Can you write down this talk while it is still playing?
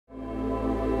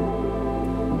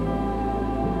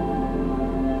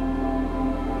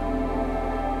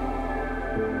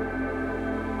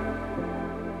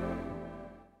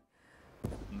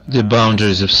The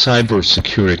boundaries of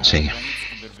cybersecurity.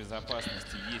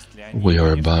 We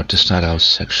are about to start our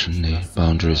section, the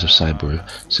boundaries of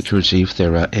cybersecurity, if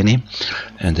there are any,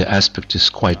 and the aspect is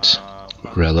quite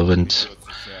relevant.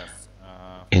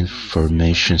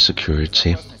 Information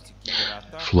security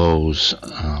flows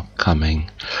coming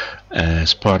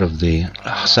as part of the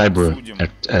cyber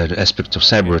aspect of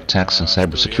cyber attacks and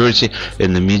cybersecurity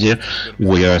in the media.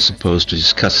 We are supposed to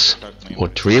discuss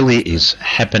what really is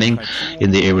happening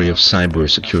in the area of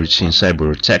cybersecurity and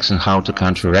cyber attacks and how to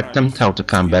counteract them, how to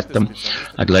combat them.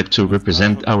 I'd like to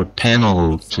represent our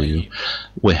panel to you.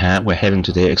 We're having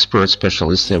today expert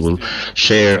specialists that will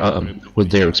share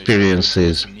with their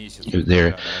experiences,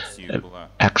 their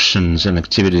actions and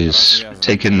activities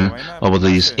taken over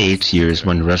these 8 years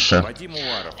when Russia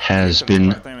has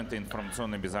been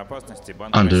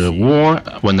under war,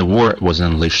 when the war was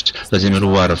unleashed. Vladimir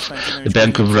Uvarov, the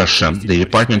Bank of Russia, the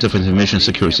Department of Information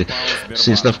Security,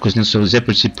 Stanislav Kuznetsov,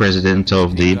 Deputy President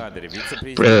of the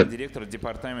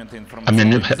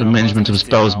Management of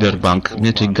Sberbank,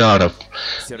 Dmitry Gadar,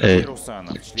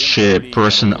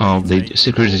 Chairperson of the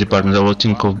Security Department of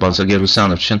Tinkoff, Sergey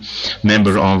Rusanov,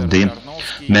 member of the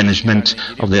Management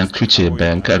of the Otkritie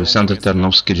Bank,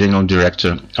 Tarnovskiy, General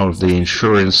Director of the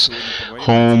Insurance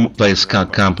Home Vaiska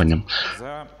Company.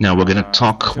 Now we're going to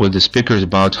talk with the speakers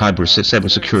about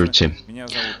cybersecurity.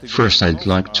 First, I'd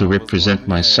like to represent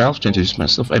myself, to introduce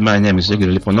myself. My name is Igor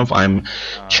Lyapunov. I'm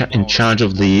in charge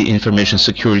of the information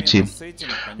security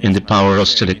in the Power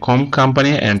Rostelecom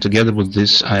company, and together with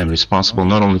this, I am responsible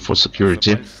not only for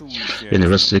security in the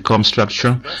Rostelecom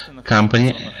structure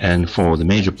company and for the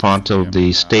major part of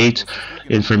the state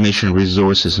information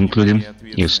resources, including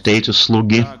state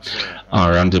uslugi,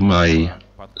 are under my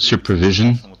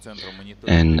supervision,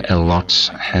 and a lot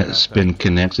has been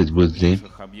connected with the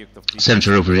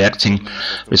Center of Reacting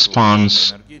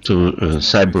Response to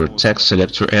cyber attacks,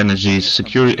 electric energy,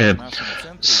 security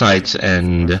sites,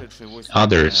 and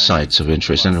other sites of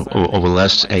interest. And over the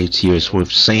last 8 years,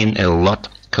 we've seen a lot,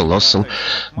 colossal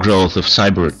growth of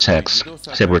cyber attacks.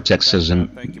 Cyber attacks as a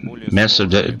massive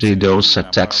DDoS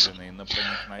attacks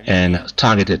and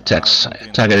targeted attacks,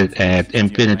 targeted at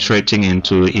and penetrating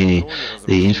into the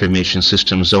information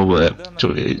systems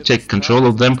to take control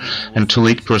of them and to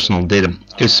leak personal data.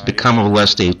 It's become over the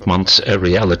last 8 months a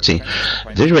reality,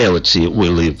 the reality we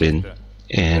live in,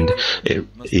 and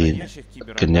in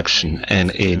connection.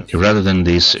 And rather than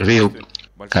these real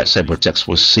cyber attacks,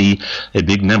 we see a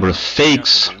big number of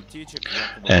fakes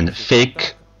and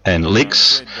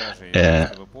leaks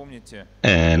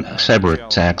and cyber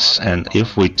attacks. And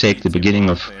if we take the beginning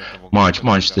of March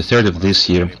the 3rd of this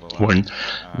year, when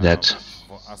that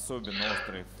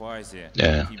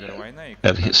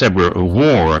cyber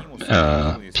war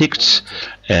peaked,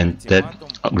 and that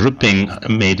grouping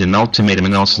made an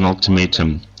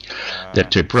ultimatum,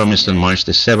 that they promised on March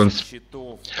the 7th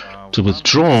to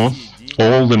withdraw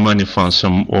all the money funds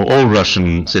from all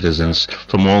Russian citizens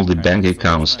from all the bank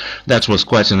accounts. That was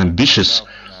quite an ambitious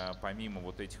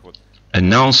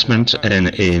announcement, and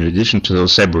in addition to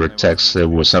those cyber attacks, there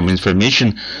were some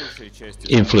information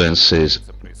influences.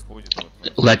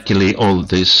 Luckily, all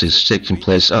this is taking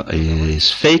place is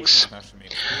fakes,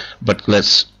 but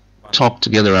let's talk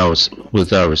together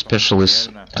with our specialists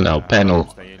and our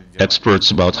panel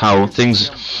experts about how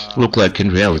things look like in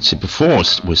reality. Before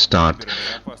we start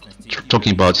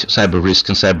talking about cyber risk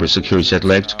and cyber security, I'd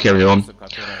like to carry on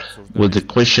with the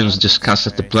questions discussed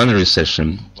at the plenary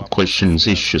session. Questions,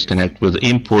 issues connected with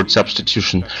import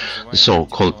substitution, the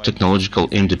so-called technological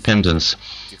independence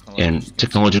and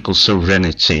technological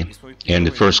sovereignty. And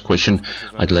the first question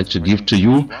I'd like to give to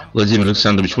you, Vladimir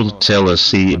Alexandrovich, will tell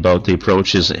us about the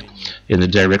approaches in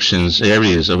the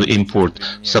areas of import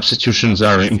substitutions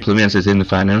are implemented in the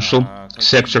financial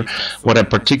sector. What are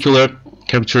particular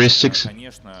characteristics?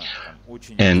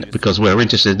 And because we are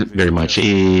interested very much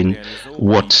in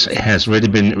what has already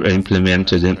been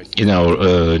implemented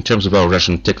in terms of our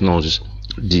Russian technologies.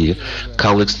 Dear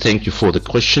colleagues, thank you for the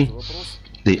question.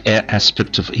 The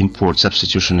aspect of import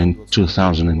substitution in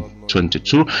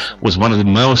 2022 was one of the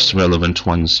most relevant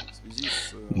ones,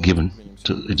 given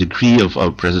to the decree of our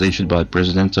presidential by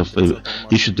President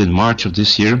issued in March of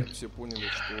this year.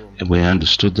 We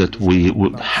understood that we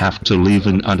would have to live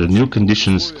under new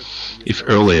conditions if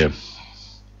earlier,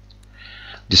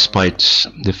 despite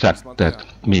the fact that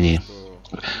many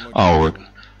our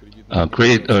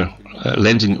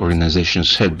lending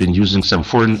organizations had been using some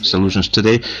foreign solutions.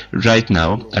 Today, right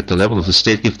now, at the level of the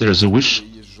state, if there is a wish,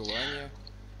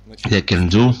 they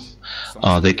can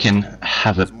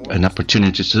have an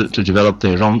opportunity to develop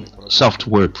their own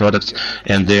software products,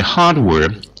 and their hardware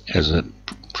as a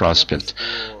prospect.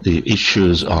 The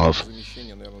issues of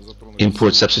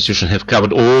import substitution have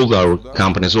covered all our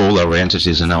companies, all our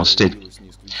entities in our state.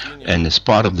 And as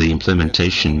part of the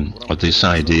implementation of this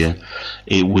idea,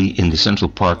 we in the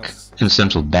Central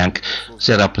Bank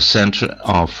set up a center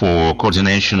for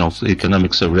coordination of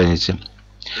economic sovereignty.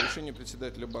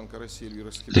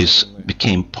 This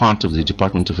became part of the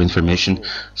Department of Information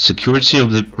Security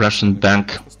of the Russian Bank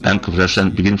of Russia,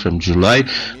 and beginning from July,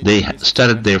 they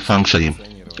started their functioning.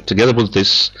 Together with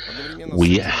this,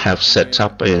 we have set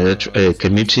up a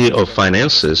committee of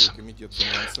finances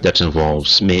that involves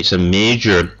some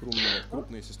major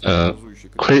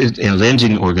credit and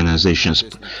lending organizations,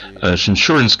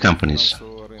 insurance companies.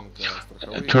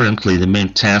 Currently, the main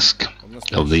task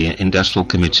of the Industrial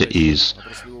Committee is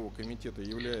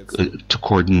to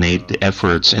coordinate the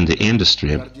efforts in the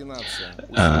industry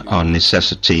on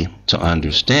necessity to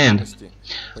understand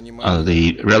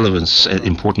the relevance and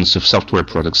importance of software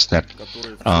products that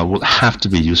will have to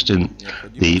be used in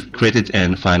the credit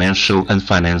and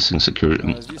financing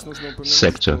security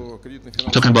sector.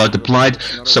 Talking about applied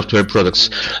software products,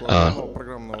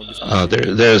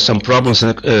 there are some problems. In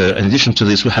addition to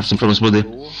this, we have some problems with the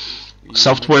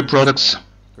software products,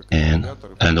 and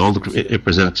all the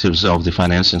representatives of the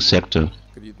financing sector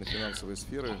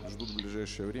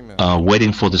are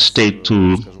waiting for the state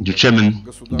to determine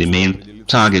the main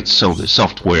targets of the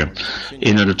software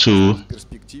in order to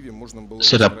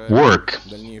set up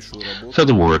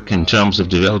further work in terms of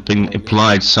developing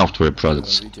applied software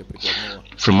products.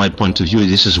 From my point of view,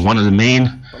 this is one of the main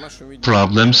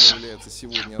problems,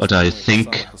 but I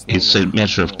think it's a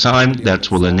matter of time that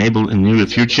will enable in the near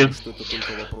future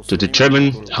to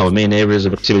determine our main areas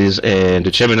of activities and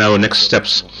determine our next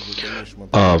steps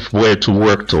of where to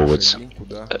work towards.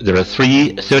 There are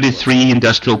 33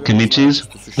 industrial committees,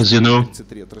 as you know.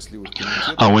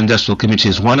 Our industrial committee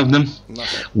is one of them.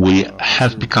 We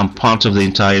have become part of the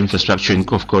entire infrastructure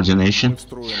of coordination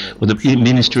with the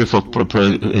Ministry for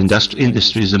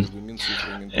Industries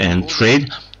and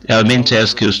Trade. Our main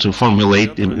task is to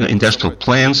formulate industrial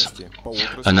plans,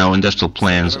 and our industrial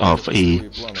plans of a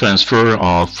transfer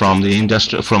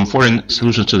from foreign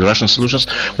solutions to the Russian solutions.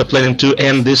 We're planning to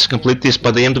complete this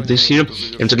by the end of this year,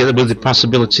 and together with the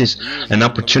possibilities and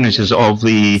opportunities of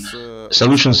the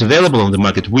solutions available on the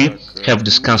market, we have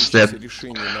discussed that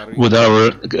with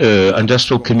our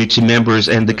industrial committee members,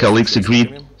 and the colleagues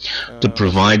agreed to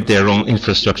provide their own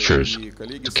infrastructures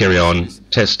to carry on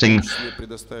testing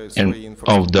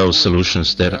of those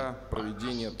solutions that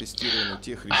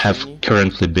have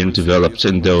currently been developed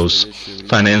in those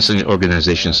financing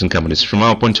organizations and companies. From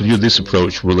our point of view, this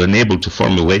approach will enable to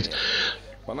formulate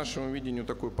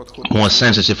more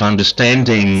sensitive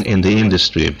understanding in the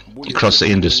industry, across the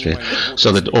industry,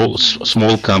 so that all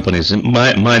small companies and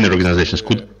minor organizations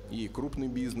could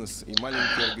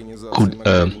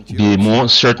be more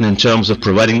certain in terms of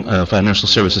providing financial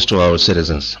services to our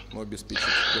citizens.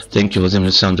 Thank you, Vadim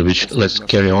Alexandrovich. Let's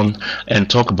carry on and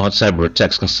talk about cyber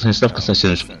attacks. Stanislav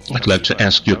Konstantinovich, I'd like to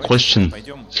ask you a question.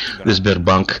 The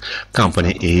Sberbank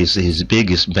company is his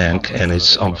biggest bank, and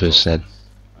it's obvious that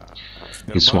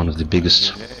it's one of the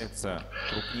biggest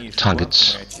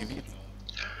targets.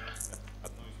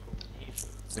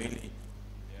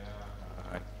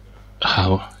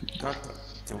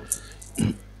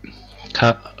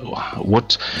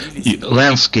 What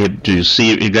landscape do you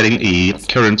see regarding the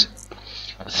current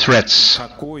threats?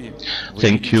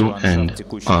 Thank you, and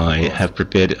I have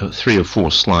prepared 3 or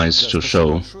 4 slides to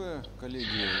show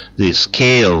the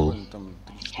scale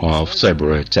of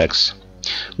cyber attacks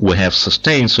we have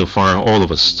sustained so far, all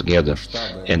of us together,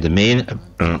 and the main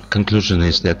conclusion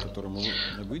is that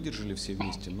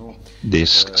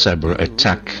this cyber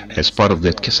attack, as part of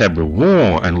the cyber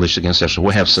war unleashed against Russia,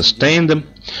 we have sustained them,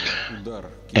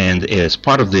 and as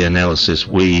part of the analysis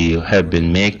we have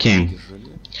been making,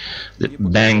 the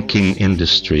banking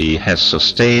industry has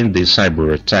sustained the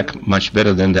cyber attack much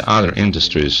better than the other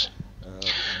industries,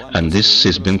 and this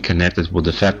has been connected with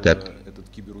the fact that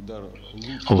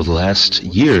over the last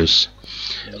years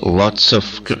lots of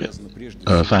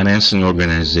financing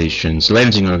organizations,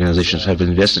 lending organizations have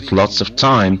invested lots of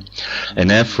time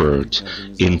and effort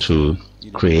into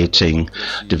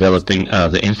developing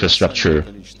the infrastructure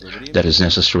that is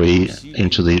necessary,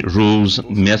 into the rules,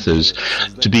 methods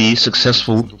to be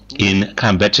successful in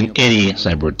combating any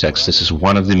cyber attacks. This is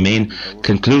one of the main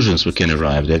conclusions we can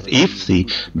arrive at. If the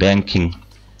banking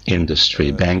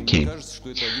industry,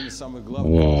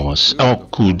 was or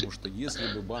could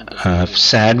have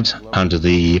sagged under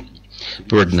the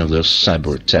burden of those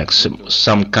cyber attacks,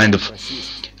 some kind of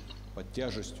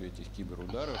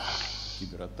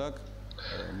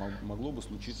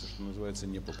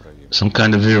some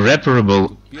kind of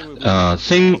irreparable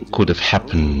thing could have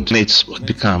happened. It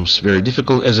becomes very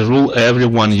difficult. As a rule,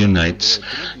 everyone unites,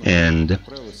 and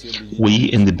we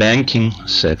in the banking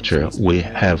sector, we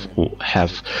have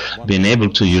been able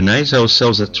to unite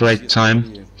ourselves at the right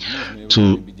time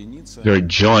to very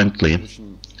jointly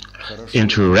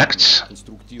interact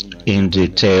in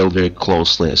detail very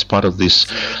closely as part of this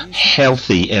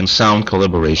healthy and sound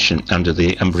collaboration under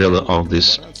the umbrella of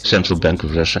this Central Bank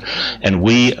of Russia. And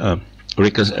we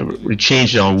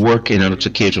changed our work in order to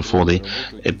cater for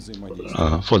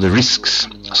the risks,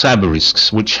 cyber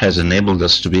risks, which has enabled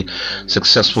us to be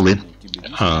successfully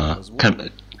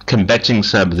combating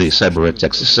the cyber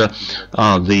attacks. So,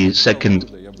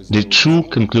 the two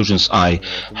conclusions I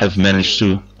have managed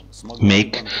to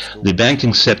make: the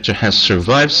banking sector has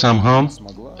survived somehow,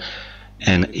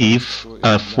 and if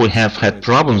we have had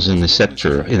problems in the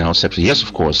sector, in our sector, yes,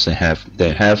 of course they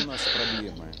have.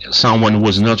 Someone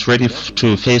was not ready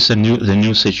to face the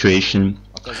new situation,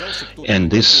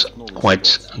 and this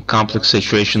quite complex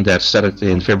situation that started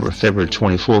in February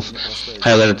 24th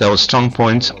highlighted our strong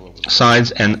points, sides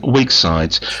and weak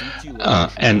sides,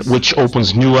 and which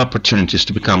opens new opportunities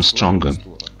to become stronger.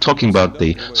 Talking about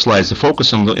the slides, the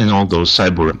focus in all those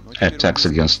cyber attacks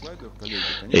against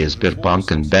Sberbank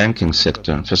and banking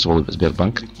sector. First of all,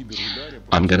 Sberbank.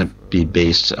 I'm going to be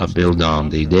build on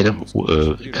the data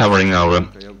covering our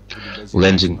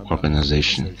lending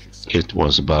organization. It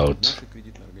was about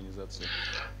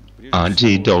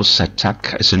DDoS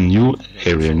attack as a new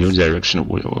area, new direction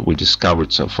we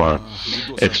discovered so far.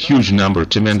 A huge number,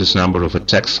 tremendous number of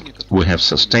attacks we have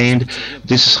sustained.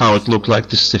 This is how it looked like.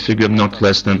 This is the figure, not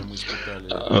less than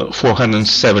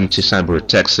 470 cyber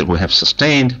attacks that we have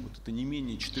sustained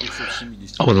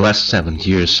over the last 7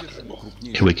 years.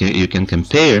 You can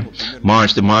compare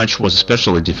March. The March was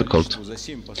especially difficult.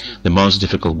 The most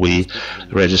difficult. We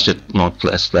registered not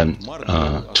less than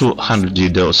 200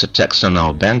 DDoS attacks on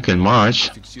our bank in March,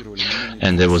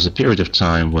 and there was a period of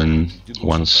time when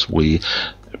once we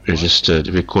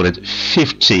recorded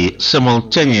 50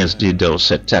 simultaneous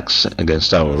DDoS attacks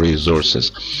against our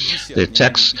resources. The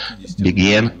attacks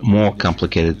began more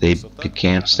complicated. They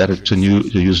started to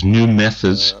use new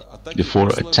methods before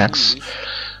attacks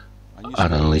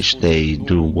are unleashed. They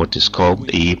do what is called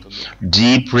a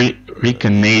deep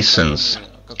reconnaissance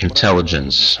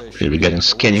intelligence, regarding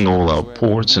scanning all our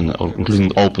ports, and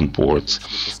including open ports.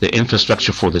 The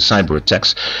infrastructure for the cyber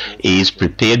attacks is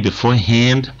prepared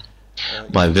beforehand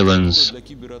by villains,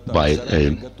 by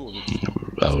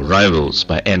our rivals,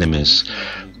 by enemies,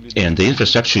 and the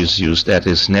infrastructure is used that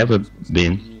has never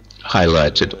been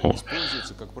highlighted or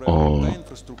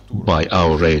by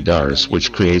our radars,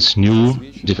 which creates new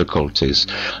difficulties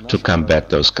to combat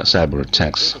those cyber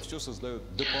attacks.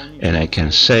 And I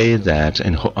can say that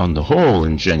on the whole,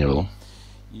 in general,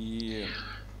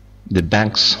 the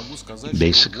banks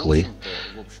basically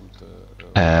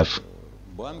have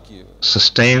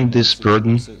sustained this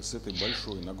burden,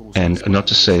 and not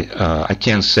to say, I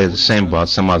can't say the same about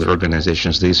some other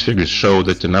organizations. These figures show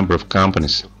that the number of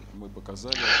companies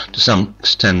to some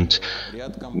extent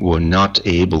were not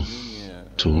able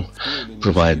to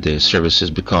provide their services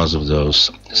because of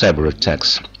those cyber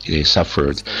attacks they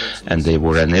suffered, and they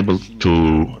were unable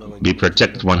to be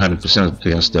protected 100%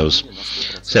 against those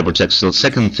cyber attacks. So the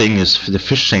second thing is the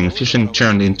phishing. Phishing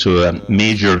turned into a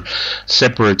major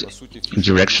separate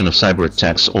direction of cyber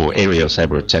attacks, or area of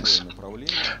cyber attacks.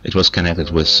 It was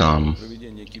connected with some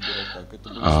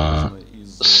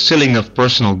stealing of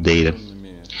personal data,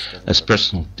 as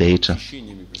personal data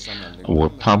were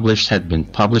published, had been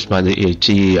published by the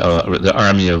the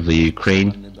army of the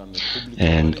Ukraine,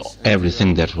 and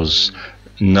everything that was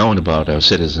known about our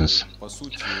citizens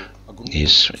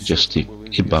is just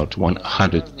about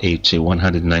 190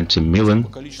 million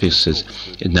pieces.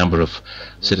 A number of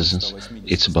citizens,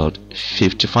 it's about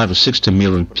 55 or 60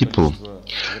 million people.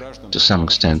 To some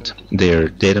extent, their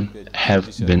data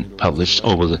have been published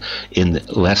in the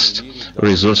last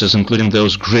resources, including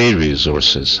those gray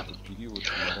resources.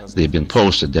 They've been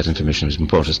posted. That information has been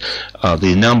posted.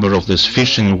 The number of these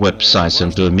phishing websites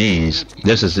and domains,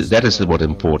 that is what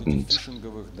important.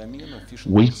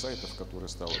 We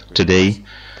today,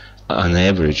 on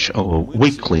average, or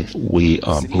weekly, we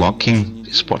are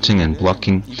spotting and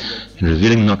blocking, and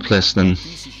revealing not less than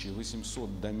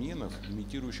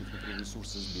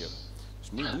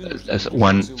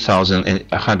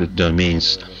 1,100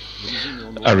 domains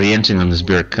orienting on the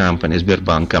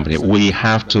Sberbank company. We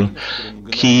have to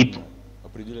keep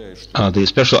the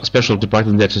special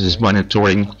department that is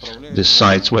monitoring the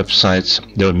sites, websites,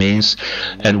 domains,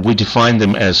 and we define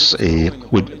them as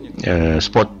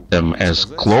spot them as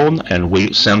clone, and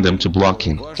we send them to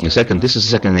blocking. This is the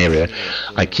second area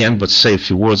I can but say a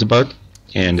few words about,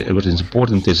 and what is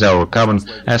important is our common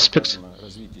aspect,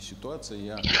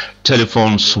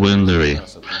 telephone swindlery.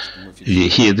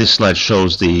 Here, this slide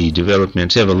shows the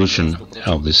development, evolution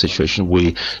of the situation.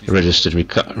 We registered,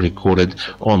 recorded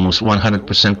almost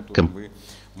 100%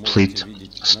 complete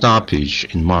stoppage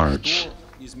in March.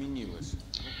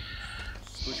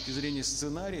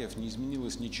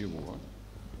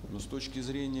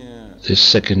 This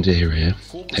second area,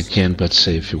 I can but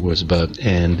say a few words about,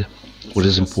 and what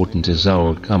is important is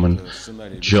our common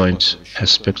joint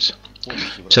aspect,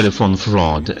 telephone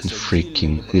fraud and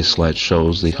phreaking. This slide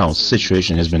shows how the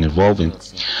situation has been evolving.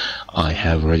 I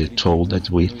have already told that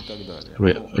we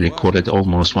recorded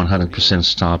almost 100%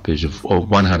 stoppage of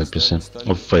 100%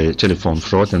 of telephone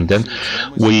fraud, and then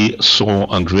we saw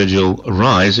a gradual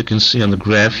rise. You can see on the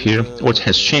graph here what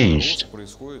has changed.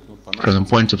 From the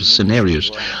point of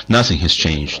scenarios, nothing has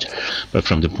changed, but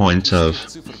from the point of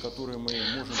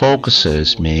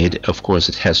focuses made, of course,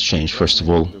 it has changed. First of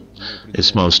all,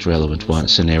 its most relevant one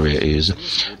scenario is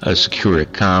a secure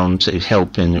account,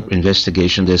 help in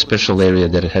investigation, the special area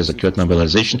that has occurred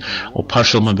mobilization or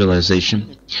partial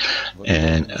mobilization,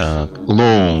 and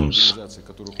loans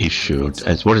issued.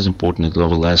 As what is important,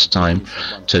 over the last time,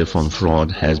 telephone fraud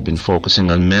has been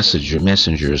focusing on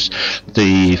messengers,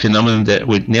 the phenomenon that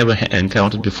we'd never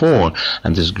encountered before,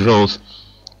 and this growth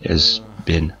has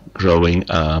been growing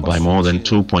by more than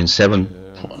 2.7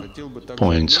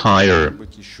 points higher,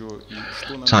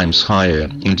 times higher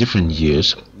in different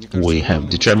years. We have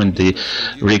determined the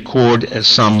record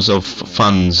sums of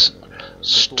funds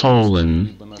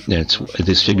stolen.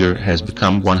 This figure has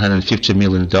become $150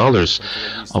 million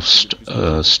of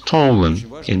stolen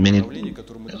in many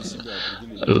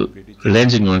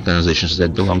lending organizations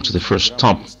that belong to the first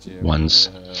top ones.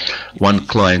 One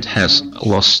client has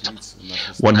lost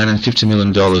 $150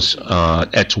 million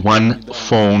at one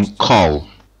phone call.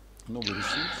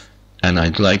 And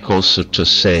I'd like also to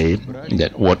say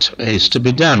that what is to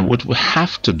be done, what we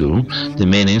have to do, the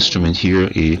main instrument here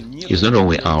is not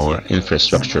only our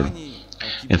infrastructural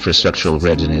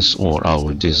readiness or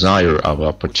our desire of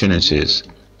opportunities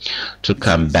to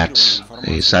combat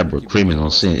cyber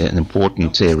criminals. An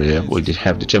important area we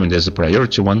have determined as a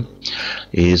priority one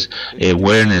is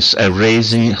awareness,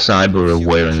 raising cyber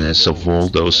awareness of all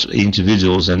those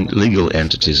individuals and legal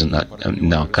entities in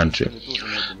our country.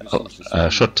 A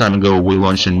short time ago, we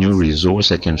launched a new resource.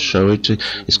 I can show it to you.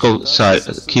 It's called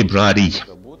Kibrari.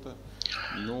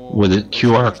 With a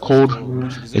QR code,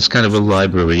 it's kind of a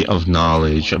library of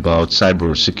knowledge about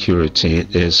cybersecurity.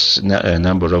 There's a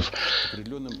number of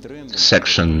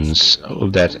sections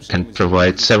that can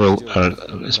provide several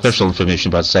special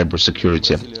information about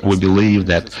cybersecurity. We believe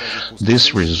that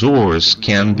this resource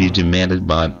can be demanded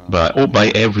by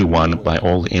everyone, by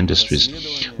all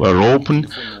industries. We're open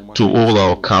to all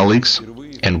our colleagues,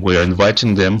 and we're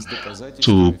inviting them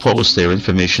to post their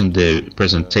information, their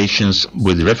presentations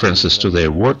with references to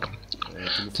their work,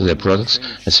 to their products.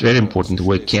 It's very important that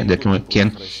we can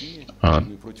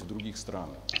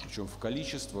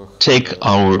take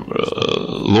our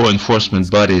law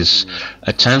enforcement bodies'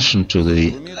 attention to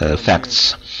the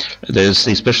facts. There's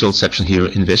a special section here,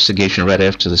 investigation, right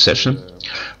after the session.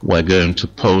 We're going to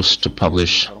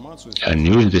publish a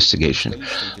new investigation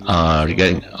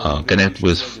regarding connect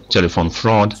with telephone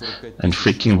fraud and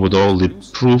phreaking, with all the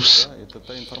proofs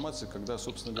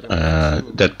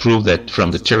that prove that from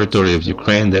the territory of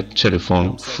Ukraine that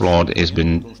telephone fraud has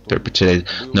been perpetrated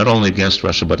not only against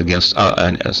Russia but against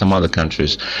some other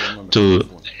countries.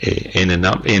 In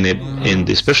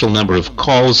the special number of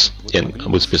calls and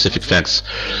with specific facts,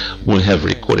 we have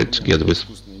recorded together with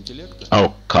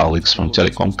our colleagues from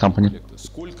telecom company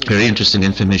very interesting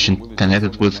information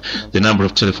connected with the number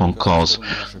of telephone calls.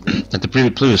 At the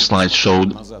previous slide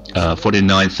showed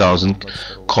 49,000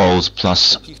 calls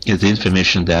plus the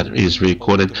information that is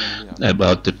recorded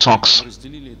about the talks,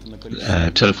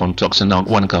 telephone talks. And now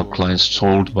one of our clients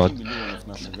told about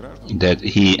that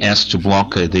he asked to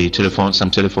block some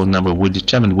telephone number. We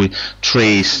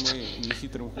traced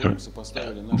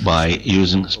by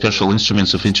using special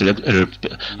instruments of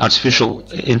artificial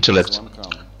intellect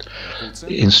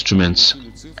instruments.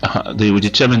 They would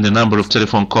determine the number of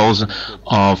telephone calls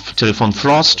of telephone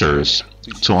fraudsters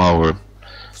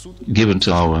given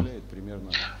to our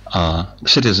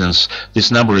citizens.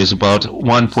 This number is about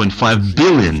 1.5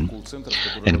 billion,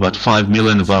 and about 5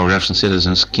 million of our Russian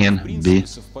citizens can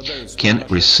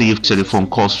receive telephone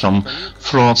calls from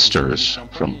fraudsters,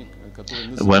 from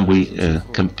when we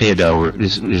compared our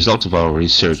result of our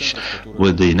research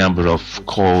with the number of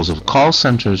calls of call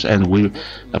centers, and we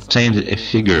obtained a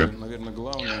figure.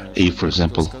 If, for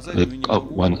example,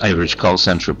 one average call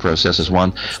center processes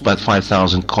about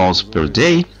 5,000 calls per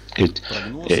day, it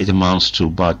amounts to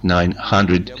about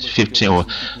 950 or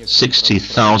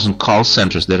 60,000 call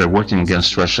centers that are working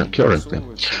against Russia currently,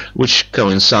 which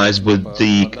coincides with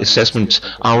the assessment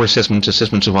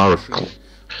of our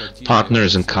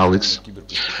partners and colleagues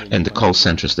and the call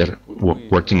centers that are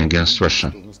working against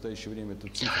Russia.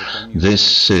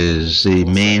 This is the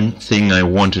main thing I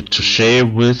wanted to share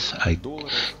with. I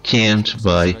can't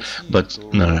but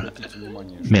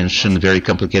mention very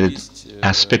complicated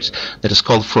aspect that is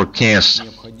called forecast.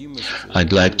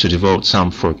 I'd like to devote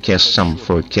some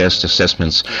forecast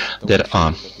assessments that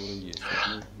are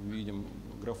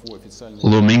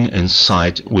looming in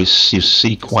sight. You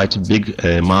see quite a big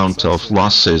amount of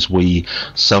losses we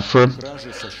suffer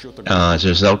as a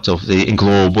result of the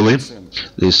globally.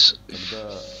 This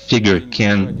figure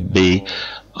can be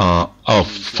of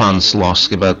funds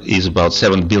lost is about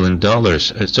 $7 billion.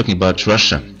 It's talking about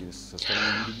Russia.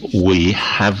 We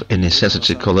have a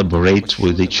necessity to collaborate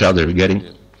with each other regarding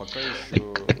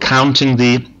accounting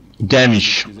the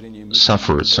damage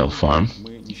suffered so far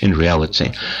in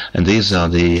reality. And these are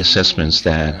the assessments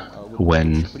that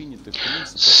when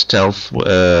stealth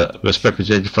was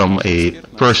perpetrated from a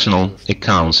personal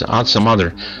accounts, and some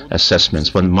other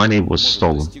assessments when money was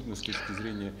stolen.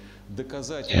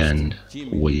 And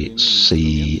we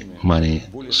see money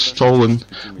stolen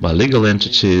by legal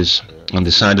entities. On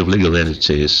the side of legal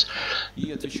entities,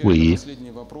 we,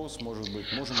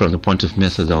 from the point of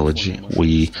methodology,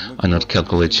 we are not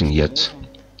calculating yet.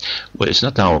 Well, it's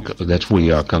not that we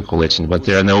are calculating, but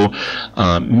there are no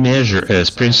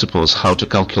principles how to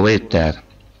calculate that.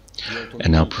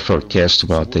 And our forecast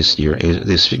about this year is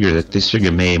this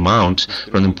figure may amount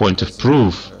from the point of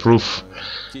proof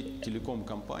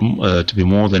to be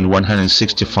more than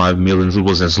 165 million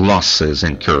rubles as losses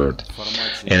incurred.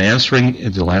 And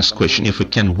answering the last question, if we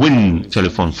can win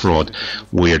telephone fraud,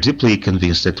 we are deeply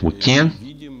convinced that we can.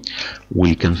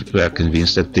 We are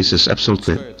convinced that this is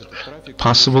absolutely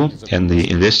possible, and the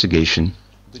investigation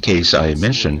case I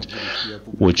mentioned,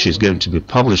 which is going to be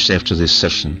published after this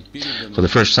session, for the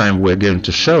first time we're going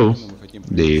to show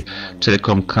the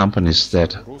telecom companies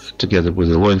that, together with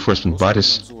the law enforcement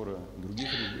bodies,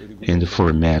 in the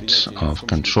format of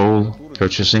control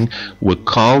purchasing, we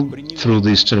call through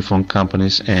these telephone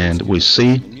companies, and we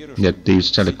see that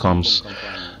these telecoms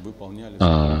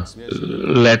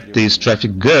let this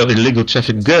traffic go, illegal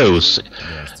traffic goes,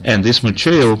 and this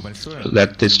material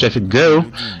let this traffic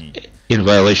go in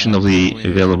violation of the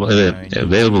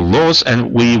available laws,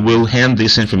 and we will hand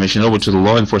this information over to the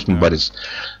law enforcement bodies,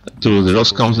 to the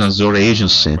Roskomnadzor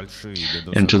agency,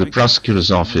 and to the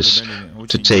prosecutor's office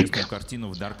to take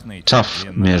tough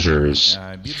measures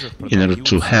in order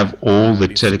to have all the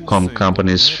telecom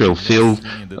companies fulfill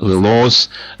the laws,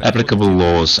 applicable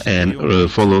laws, and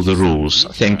follow the rules.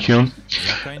 Thank you.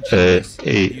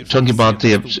 Talking about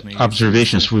the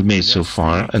observations we've made so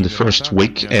far in the first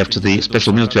week after the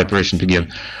special military operation began,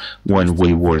 when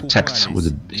we were attacked with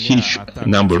a huge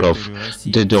number of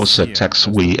DDoS attacks,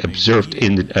 we observed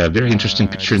a very interesting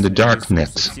picture in the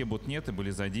darknet,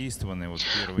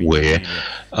 where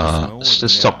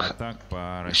stock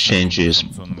exchanges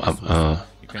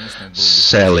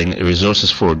selling resources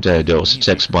for DDoS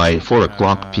attacks by 4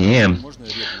 p.m.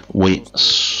 We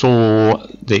saw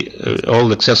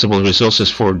all accessible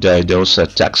resources for DDoS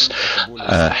attacks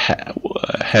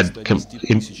had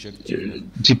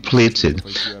depleted.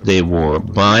 They were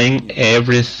buying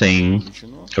everything,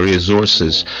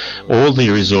 resources, all the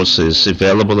resources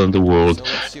available in the world,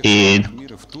 in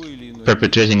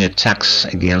perpetrating attacks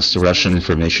against Russian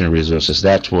information resources.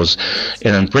 That was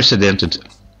an unprecedented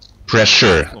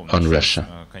pressure on Russia.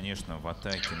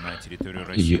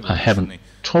 I haven't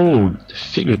told the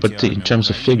figure, but in terms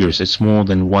of figures, it's more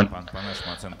than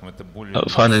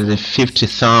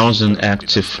 150,000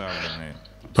 active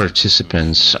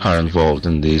participants are involved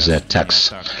in these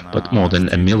attacks, but more than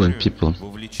 1 million people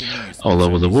all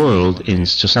over the world, to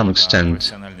some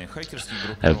extent,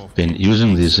 have been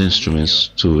using these instruments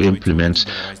to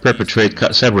perpetrate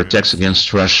cyber attacks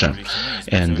against Russia.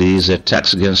 And these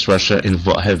attacks against Russia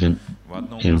have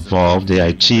involved the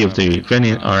IT of the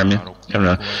Ukrainian army.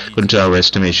 According to our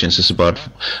estimations, it's about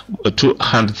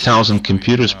 200,000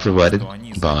 computers provided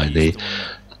by the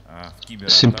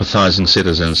sympathizing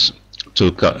citizens to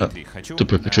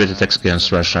perpetrate attacks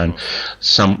against Russia, and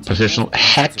some professional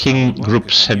hacking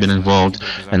groups have been involved,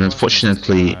 and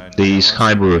unfortunately these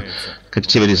cyber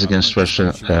activities against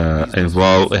Russia have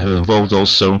involved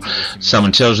also some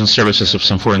intelligence services of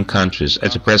some foreign countries.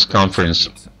 At a press conference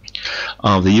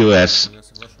of the U.S.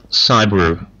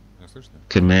 Cyber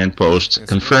Command Post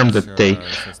confirmed that they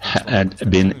had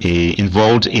been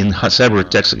involved in cyber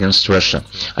attacks against Russia.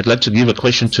 I'd like to give a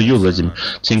question to you, Vadim.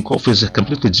 Tinkoff is a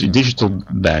completely digital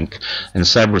bank, and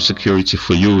cybersecurity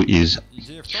for you is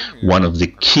one of the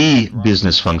key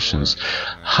business functions.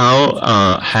 How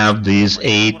have these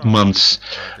 8 months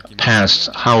passed?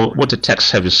 What attacks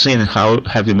have you seen? How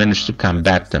have you managed to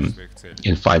combat them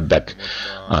and fight back?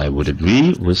 I would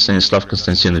agree with Stanislav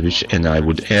Konstantinovich, and I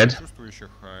would add,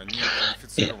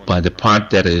 by the part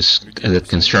that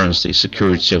concerns the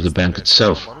security of the bank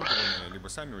itself.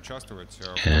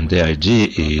 And the idea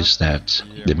is that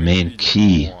the main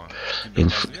key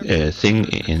thing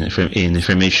in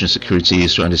information security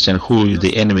is to understand who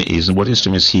the enemy is and what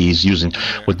instruments he is using,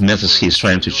 what methods he is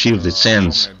trying to achieve its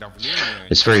ends.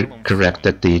 It's very correct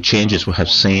that the changes we have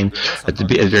seen at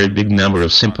a very big number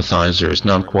of sympathizers,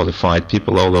 non-qualified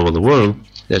people all over the world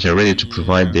that are ready to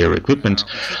provide their equipment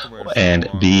and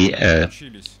be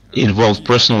involved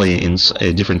personally in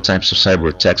different types of cyber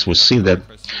attacks. We see that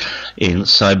in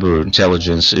cyber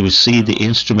intelligence, we see the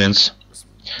instruments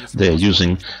they're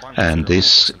using, and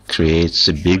this creates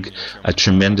a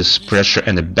tremendous pressure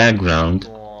and a background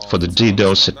for the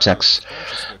DDoS attacks.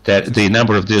 That the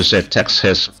number of these attacks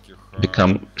has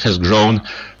grown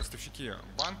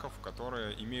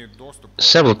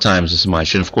several times as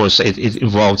much, and of course it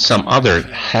involved some other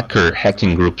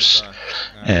hacking groups.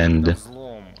 And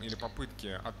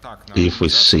if we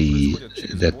see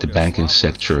that the banking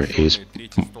sector is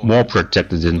more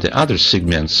protected than the other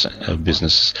segments of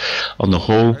business on the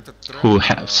whole, who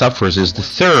suffers is the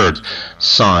third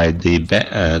side,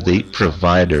 the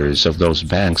providers of those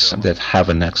banks that have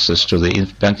an access to the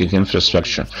banking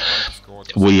infrastructure.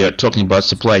 We are talking about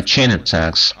supply chain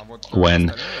attacks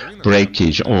when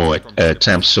breakage or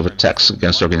attempts of attacks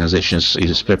against organizations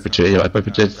is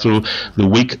perpetrated through the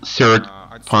weak third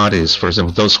parties, for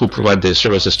example, those who provide their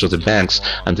services to the banks.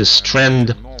 And this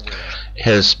trend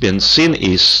has been seen,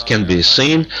 can be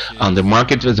seen on the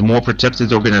market. The more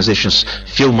protected organizations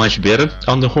feel much better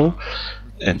on the whole,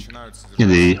 and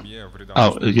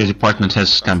your department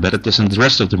has combated this. In the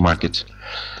rest of the market,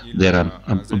 there are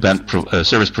bank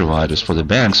service providers for the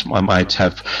banks might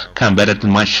have combated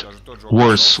in much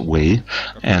worse way,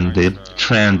 and the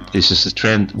trend, this is the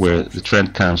trend where the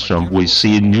trend comes from. We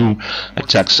see new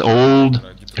attacks, old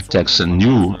attacks, and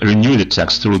renewed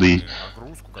attacks through the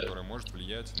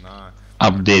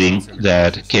updating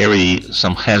that carry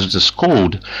some hazardous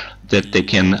code that they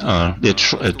can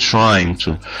they're trying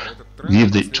to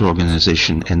give to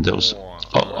organization, and those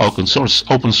open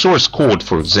source code,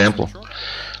 for example,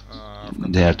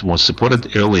 that was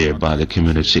supported earlier by the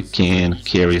community can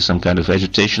carry some kind of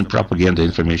agitation, propaganda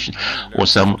information, or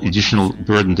some additional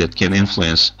burden that can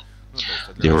influence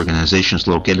the organizations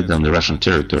located on the Russian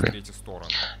territory.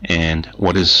 And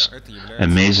what is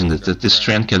amazing is that this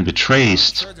trend can be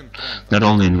traced not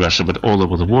only in Russia but all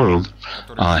over the world.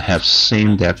 I have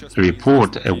seen that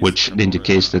report which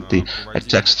indicates that the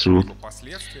attacks through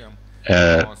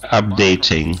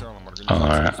updating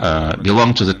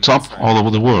belong to the top all over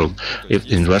the world. If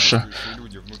in Russia,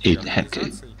 it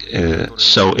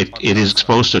is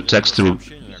exposed to attacks through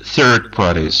third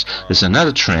parties. There's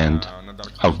another trend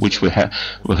of which we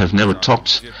have never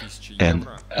talked, and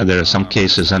there are some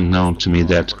cases unknown to me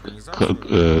that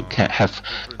have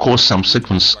caused some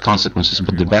consequences.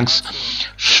 But the banks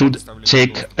should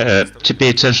to pay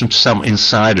attention to some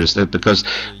insiders, because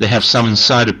they have some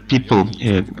insider people,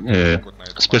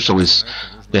 specialists,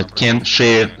 that can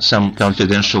share some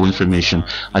confidential information.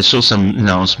 I saw some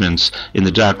announcements in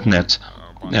the darknet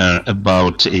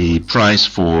about a price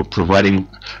for providing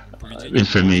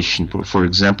information. For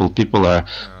example, people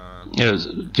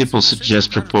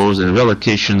propose a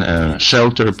relocation,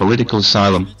 shelter, political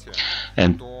asylum,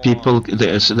 and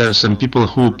there are some people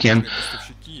who can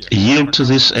yield to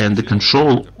this, and the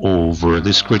control over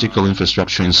this critical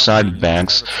infrastructure inside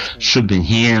banks should be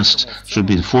enhanced, should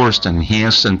be enforced and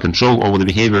enhanced, and control over the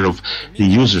behavior of the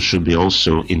user should be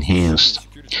also enhanced.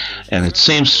 And it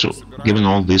seems, given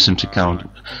all this into account,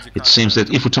 it seems that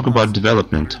if we talk about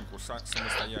development,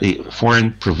 the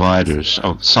foreign providers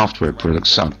of software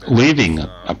products are leaving,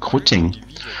 are quitting,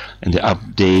 and the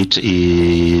update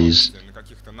is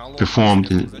performed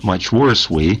in a much worse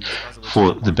way.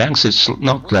 For the banks, it's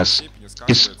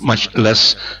much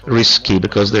less risky,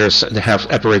 because they have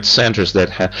operate centers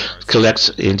that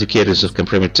collect indicators of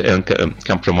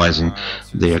compromising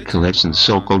their collection,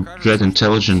 so-called threat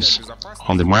intelligence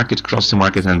on the market, across the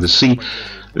market, and they see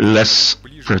less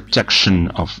protection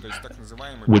of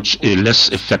which less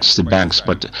affects the banks,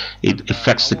 but it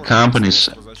affects the companies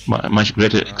much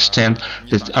greater extent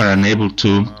that are unable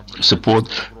to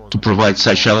provide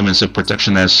such elements of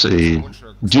protection as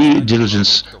due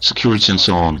diligence, security, and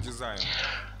so on.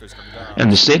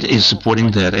 And the state is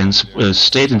supporting that, and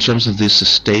state in terms of this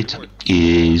state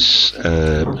is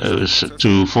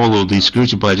to follow the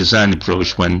security by design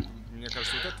approach when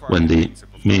the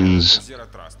means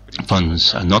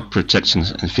funds are not protecting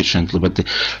efficiently, but the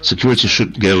security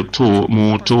should go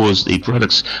more towards the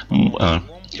products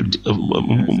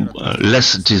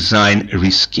less design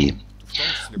risky.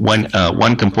 When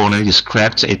one component is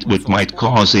cracked, it might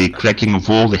cause a cracking of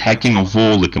all, the hacking of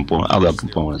all the other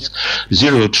components.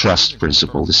 Zero trust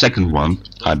principle. The second one,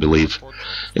 I believe,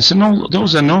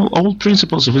 those are old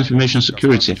principles of information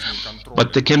security,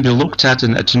 but they can be looked at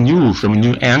from a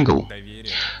new angle.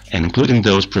 And including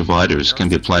those providers can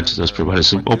be applied to those providers.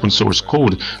 So open source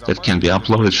code that can be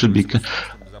uploaded should be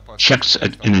checked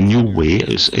in a new way,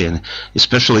 and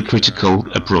especially critical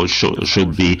approach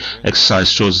should be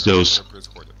exercised towards those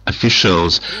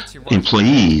officials,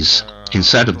 employees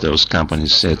inside of those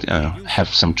companies that have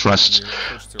some trust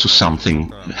to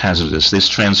something hazardous. These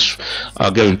trends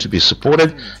are going to be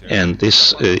supported, and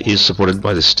this is supported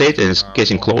by the state, and it's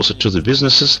getting closer to the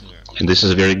businesses. And this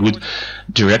is a very good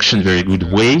direction, very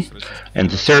good way. And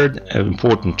the third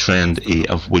important trend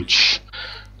of which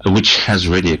has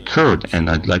already occurred, and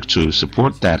I'd like to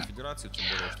support that,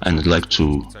 and I'd like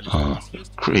to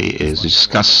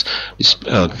discuss this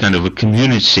kind of a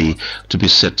community to be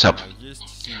set up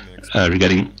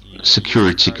regarding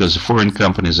security, because foreign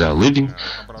companies are leaving,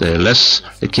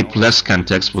 they keep less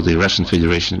contacts with the Russian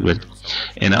Federation.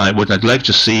 And what I'd like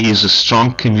to see is a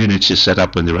strong community set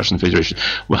up in the Russian Federation.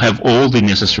 We have all the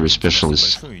necessary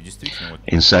specialists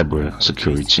in cyber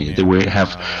security. We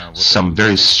have some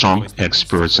very strong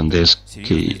experts, and there's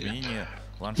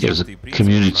a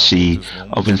community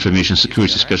of information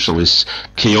security specialists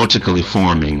chaotically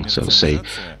forming, so to say.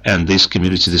 And this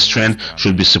community, this trend,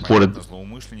 should be supported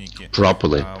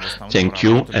properly. Thank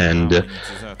you. And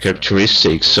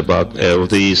characteristics about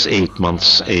these 8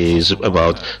 months is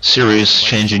about serious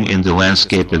changing in the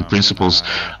landscape and principles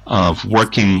of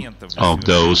working of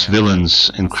those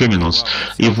villains and criminals.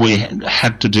 If we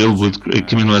had to deal with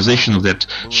criminalization of that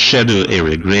shadow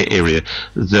area, gray area,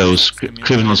 those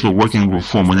criminals were working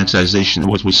for monetization.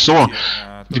 What we saw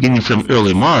beginning from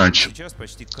early March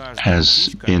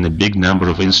has been a big number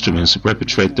of instruments to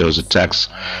perpetrate those attacks,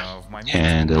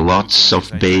 and lots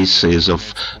of bases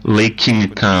of leaking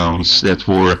accounts that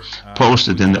were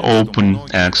posted in the open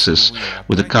access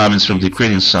with the comments from the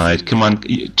Ukrainian side, come on,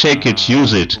 take it,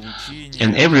 use it.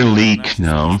 And every leak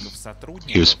now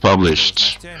is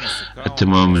published at the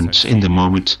moment, in the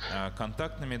moment.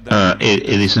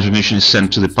 This information is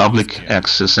sent to the public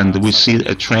access, and we see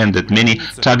a trend that many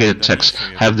target attacks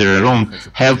have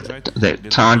the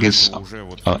targets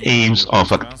aims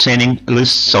of obtaining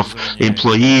lists of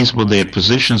employees with their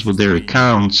positions, with their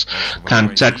accounts,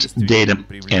 contact data,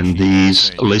 and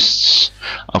these lists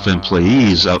of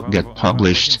employees get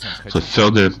published for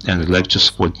further, and I'd like to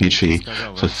support Dmitry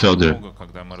for further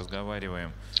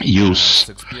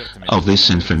use of this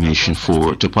information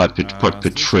to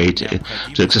perpetrate,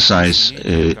 to exercise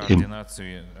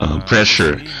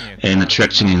pressure and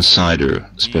attracting insider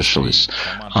specialists.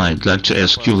 I'd like to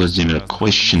ask you, Vladimir, a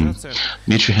question.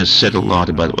 Dmitry has said a lot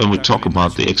about, when we talk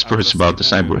about the experts about the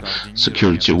cyber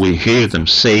security, we hear them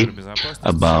say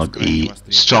about the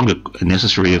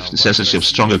necessity of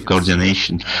stronger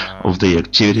coordination of the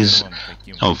activities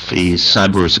of the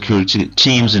cyber security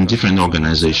teams in different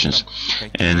organizations.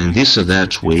 And in this or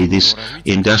that way, this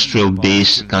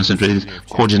industrial-based concentrated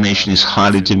coordination is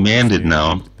highly demanded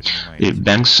now. The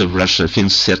banks of Russia,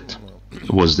 FinCET,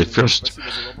 was the first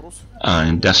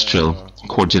industrial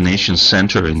coordination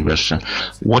center in Russia.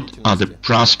 What are the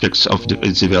prospects of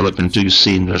its development do you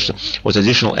see in Russia? What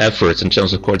additional efforts in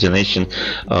terms of coordination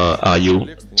are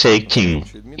you taking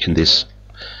in this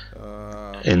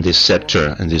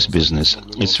sector, in this business?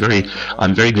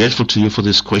 I'm very grateful to you for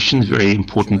this question, very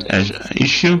important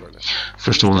issue.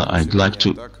 First of all, I'd like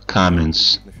to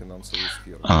comment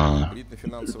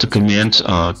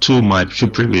to my two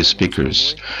previous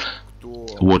speakers.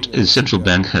 What the central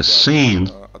bank has seen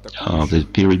the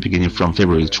period beginning from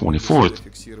February 24th,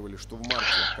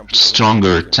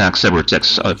 stronger cyber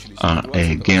attacks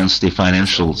against the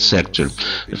financial sector.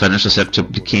 The financial sector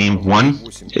became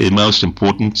the most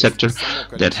important sector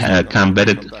that had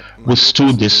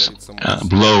withstood this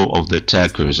blow of the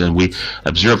attackers, and we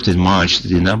observed in March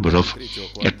the number of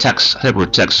attacks, cyber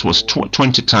attacks, was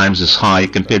 20 times as high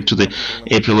compared to the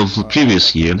April of the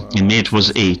previous year. In May it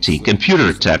was 80. Computer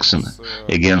attacks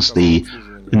against the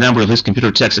number of these computer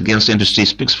attacks against industry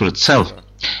speaks for itself.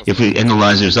 If we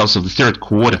analyze the results of the third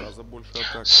quarter,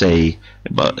 say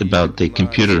about the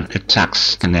computer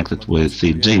attacks connected with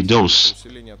the DDoS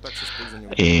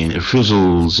and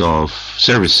refusals of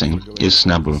servicing, this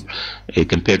number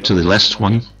compared to the last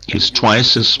one is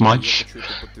twice as much,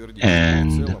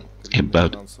 and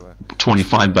about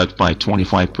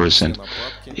 25%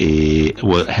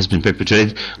 has been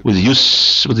perpetrated with the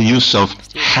use of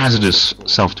hazardous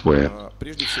software.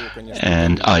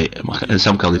 And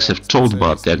some colleagues have told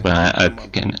about that, but I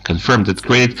can confirm that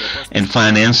credit and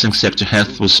financing sector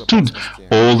have withstood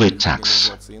all the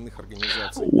attacks,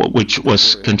 which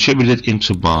was contributed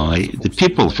into by the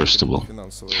people, first of all,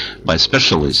 by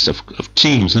specialists of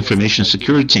teams, information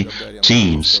security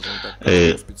teams,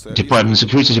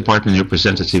 security department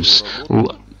representatives,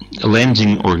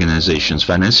 lending organizations,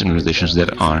 financing organizations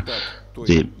that are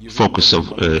the focus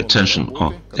of attention.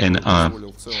 And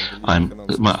I'm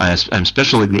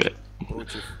especially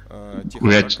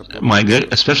my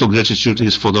special gratitude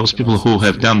is for those people who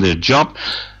have done their job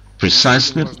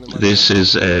precisely. This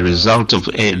is a result of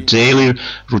a daily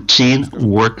routine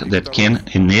work that can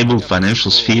enable financial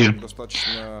sphere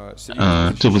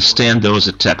to withstand those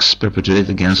attacks perpetrated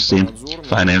against the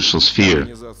financial sphere.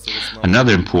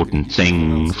 Another important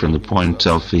thing from the point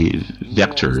of the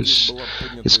vectors,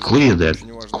 it's clear that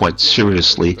quite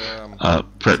serious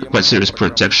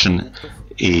protection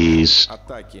is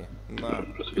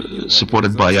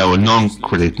supported by our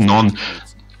non-credit,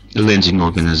 non-lending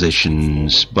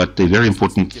organizations. But the very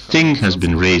important thing has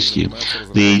been raised here,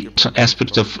 the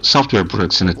aspect of software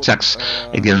products and attacks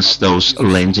against those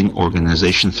lending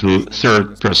organizations through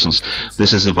third persons.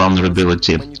 This is a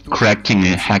vulnerability, cracking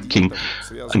and hacking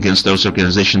against those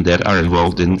organizations that are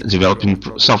involved in developing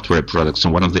software products.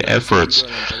 And one of the efforts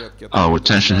our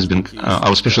attention has been,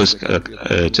 our specialist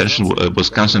attention was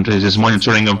concentrated is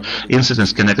monitoring of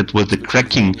incidents connected with the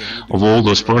cracking of all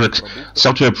those products,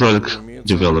 software product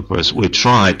developers. We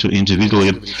try to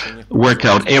individually work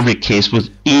out every case with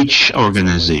each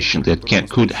organization that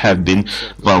could have been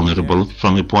vulnerable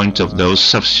from the point of those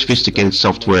sophisticated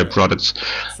software products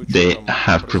they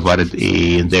have provided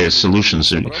in their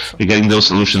solutions. Regarding those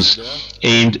solutions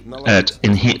aimed at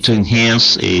to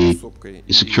enhance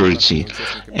security,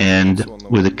 and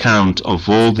with a count of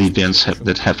all the events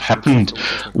that have happened,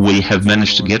 we have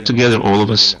managed to get together, all of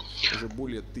us,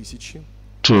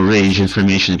 to arrange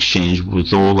information exchange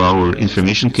with all our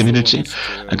information community.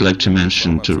 I'd like to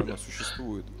mention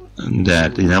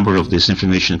that the number of this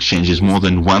information exchange is more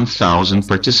than 1,000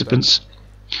 participants,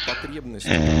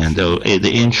 and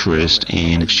the interest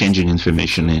in exchanging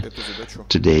information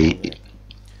today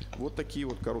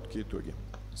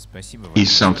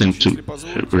is something to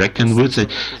reckon with,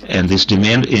 and this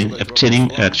demand in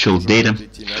obtaining actual data,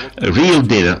 real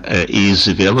data, is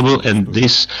available, and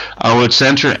this our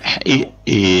center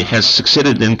has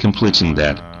succeeded in completing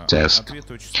that task.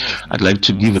 I'd like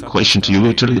to give a question to you.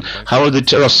 How the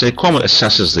Rostelecom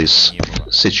assesses this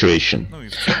situation?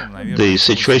 The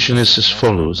situation is as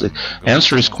follows. The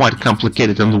answer is quite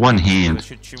complicated. On the one hand,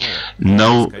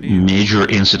 no major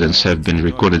incidents have been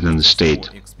recorded in the state.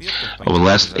 Over the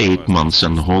last 8 months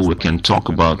on the whole, we can talk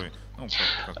about,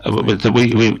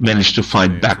 we managed to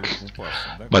fight back,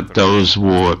 but those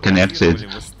were connected,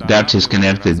 that is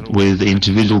connected with the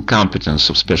individual competence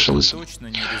of specialists.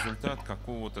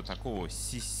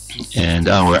 And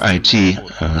our IT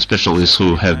specialists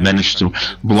who have managed to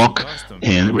block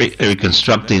and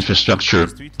reconstruct the infrastructure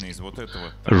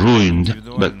ruined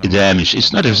but damaged.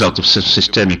 It's not a result of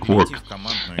systemic work.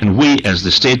 And we, as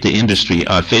the state, the industry,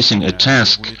 are facing a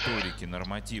task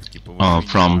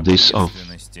from this of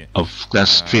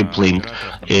class tripling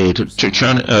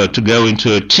to go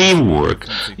into a teamwork.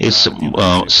 It's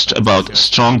about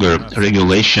stronger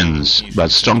regulations,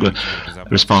 about stronger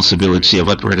responsibility of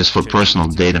operators for personal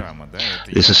data.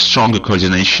 There's a stronger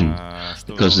coordination,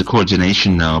 because the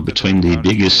coordination now between the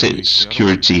biggest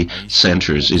security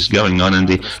centers is going on in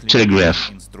the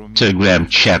Telegram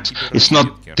chat. It's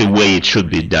not the way it should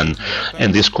be done,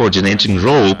 and this coordinating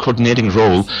role,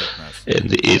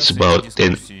 it's about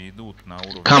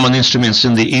common instruments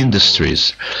in the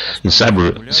industries, in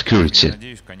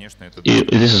cybersecurity.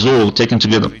 This is all taken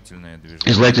together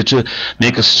is likely to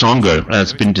make us stronger.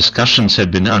 As discussions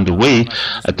have been underway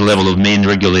at the level of main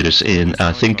regulators, and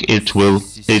I think it's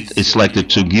likely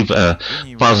to give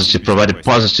provide a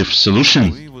positive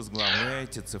solution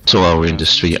to our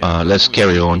industry. Let's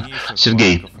carry on.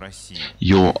 Sergey,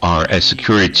 You are a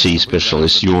security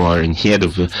specialist. You are in head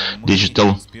of a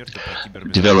digital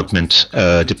development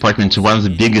department in one of the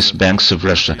biggest banks of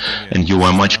Russia, and you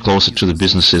are much closer to the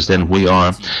businesses than we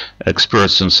are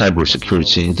experts in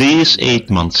cybersecurity. These 8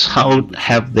 months, how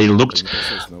have they looked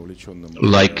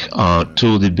like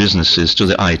to the businesses, to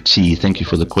the IT? Thank you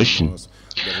for the question.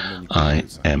 I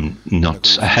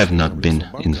have not been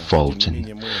involved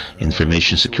in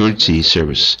information security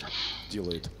service.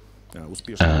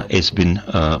 It's been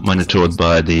monitored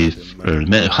by the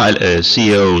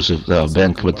CEOs of the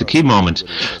bank, but the key moment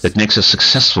that makes us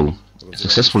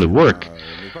successfully work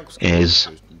is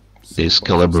this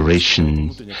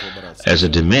collaboration as a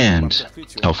demand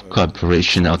of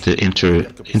cooperation of the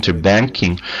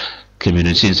interbanking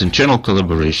communities, internal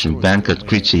collaboration. Bank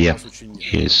Otkritie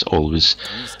has always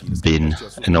been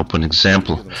an open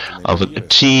example of a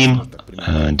team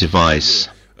device.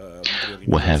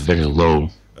 We have very low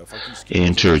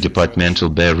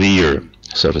interdepartmental barrier,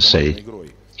 so to say,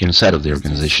 inside of the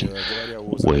organization,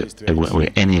 where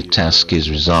any task is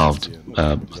resolved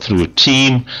through a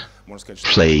team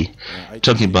play.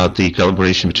 Talking about the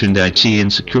collaboration between the IT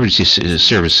and security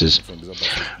services,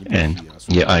 and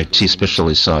IT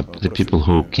specialists are the people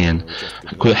who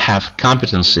could have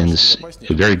competence in this,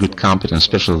 very good competence,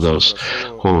 especially those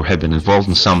who have been involved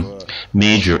in some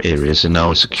major areas. And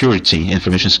our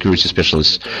information security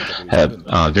specialists have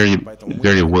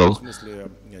very well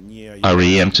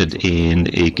oriented in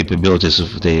the capabilities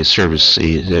of their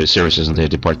services and their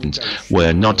departments.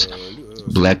 We're not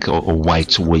black or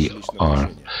white. We are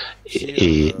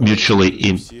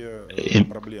mutually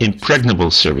impregnable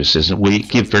services. We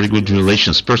give very good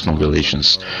relations, personal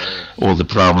relations. All the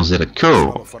problems that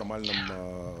occur,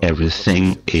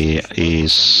 everything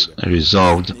is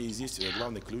resolved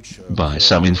by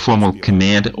some informal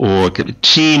command or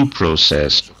team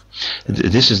process.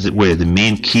 This is where the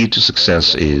main key to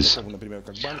success is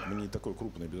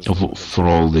for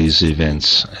all these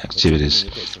events, activities.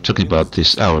 Talking about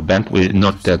this, our bank, we're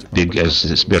not that big as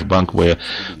Sberbank, we're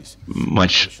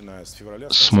much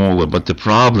smaller, but the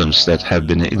problems that have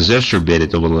been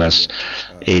exacerbated over the last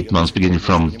 8 months, beginning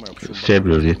from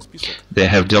February, they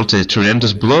have dealt a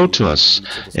tremendous blow to us,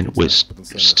 and we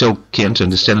still can't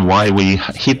understand why we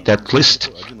hit that list,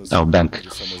 our bank.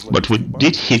 But we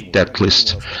did hit that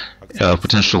list of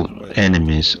potential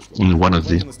enemies in one of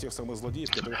the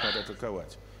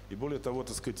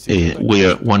we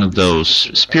are one of those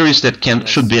spirits that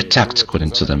should be attacked,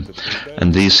 according to them,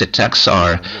 and these attacks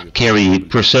carry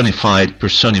personified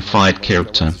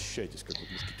character.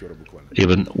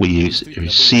 Even we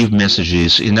receive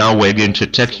messages, in our way going to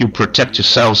attack you, protect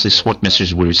yourselves. This is what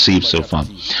messages we received so far.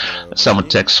 Some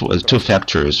attacks, two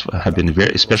factors have been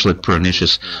very especially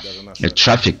pernicious. The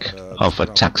traffic of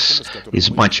attacks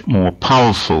is much more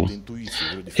powerful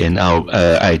in our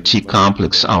IT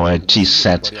complex, our IT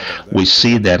set. We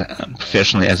see that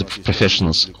professionally, as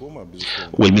professionals,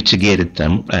 we mitigated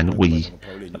them, and we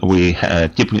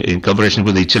keep in collaboration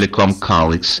with the telecom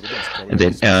colleagues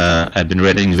that have been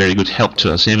rendering very good help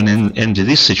to us. Even in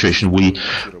this situation,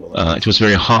 it was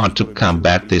very hard to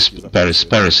combat this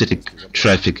parasitic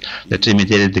traffic that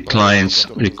imitated the client's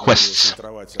requests,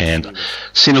 and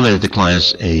similarly the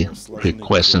client's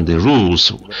requests and the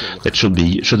rules that should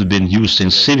have been used in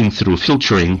sieving through,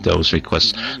 filtering those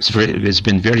requests. It's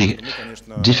been very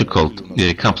difficult,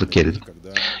 very complicated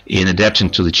in adapting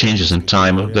to the changes in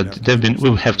time.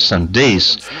 We've had some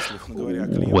days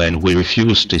when we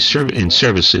refused to serve in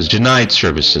services, denied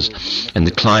services, and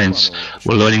the clients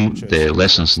were learning their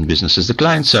lessons in businesses. The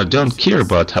clients don't care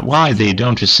about why they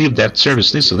don't receive that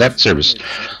service, this or that service,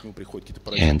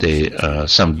 and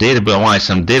some data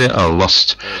are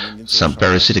lost, some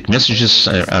parasitic messages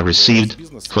are received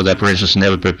for the operations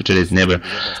never perpetrated, never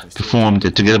performed.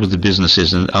 Together with the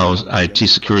businesses and our IT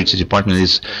security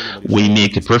department, we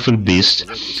make a perfect beast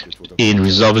in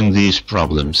resolving these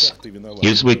problems.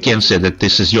 Yes, we can say that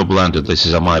this is your blunder, this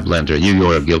is my blunder, you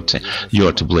are guilty, you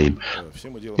are to blame.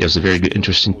 There's a very good,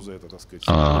 interesting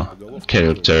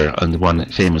character on one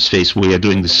famous face. We are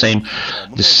doing the same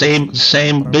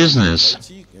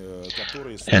business,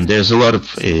 and there's a lot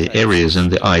of areas in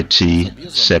the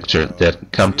IT sector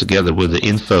that come together with the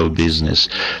info business,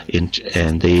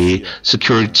 and the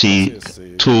security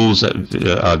tools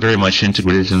are very much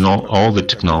integrated in all the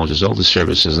technologies, all the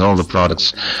services, and all the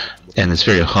products, and it's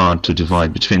very hard to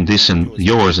divide between this and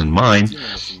yours and mine,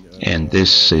 and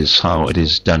this is how it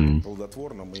is done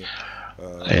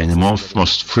in the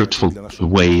most fruitful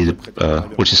way,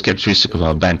 which is characteristic of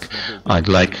our bank. I'd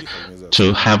like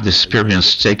to have this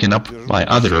experience taken up by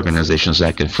other organizations.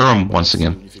 I confirm once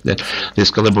again that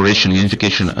this collaboration and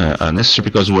unification are necessary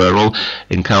because we are all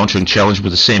encountering challenges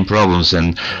with the same problems,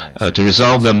 and to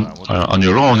resolve them on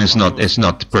your own is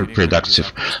not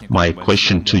productive. My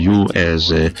question to you as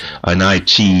an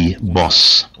IT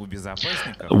boss: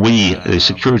 we, the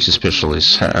security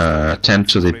specialists, tend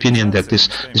to the opinion that this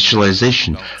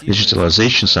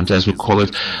digitalization, sometimes we call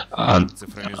it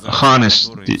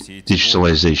harnessed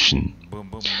digitalization,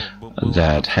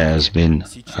 that has been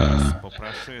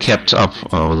kept up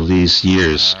over these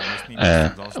years.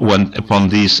 When upon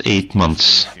these 8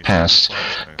 months past,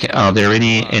 are there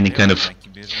any kind of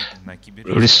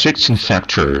restricting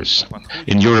factors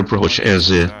in your approach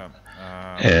as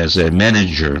a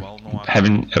manager,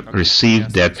 having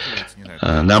received that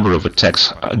number of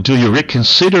attacks? Do you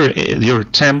reconsider your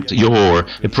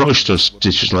approach to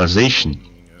digitalization?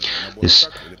 This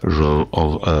row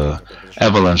of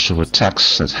avalanche of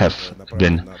attacks that have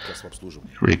been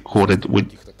recorded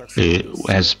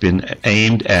has been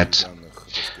aimed at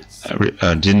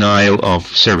denial of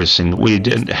servicing. We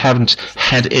haven't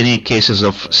had any cases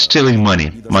of stealing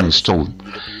money stolen.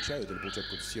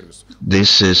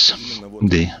 This is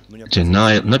the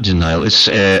denial, not denial, it's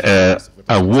a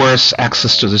worse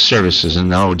access to the services,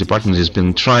 and our department has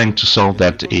been trying to solve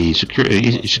that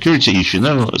security issue.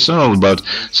 No, it's not all about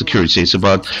security, it's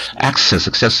about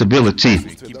accessibility,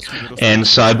 and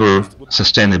cyber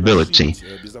sustainability.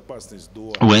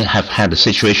 We have had a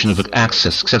situation of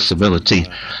accessibility,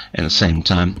 and at the same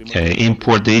time,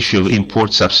 the issue of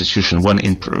import substitution. When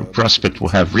in prospect we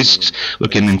have risks, we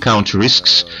can encounter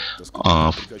risks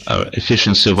of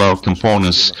efficiency of our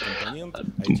components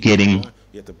getting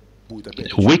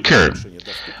weaker.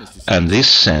 In this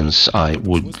sense, I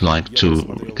would like to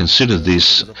consider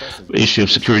this issue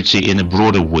of security in a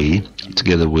broader way,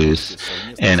 together with,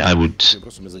 and I would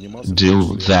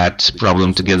deal with that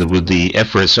problem together with the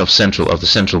efforts of the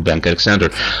central bank. Alexander,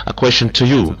 a question to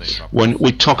you. When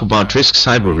we talk about risks,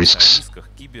 cyber risks,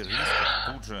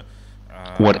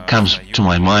 what comes to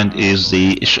my mind is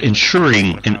the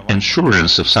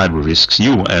insurance of cyber risks.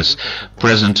 You, as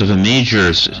president of a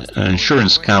major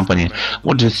insurance company,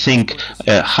 what do you think,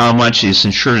 how much is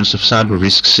insurance of cyber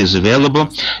risks is available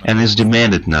and is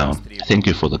demanded now? Thank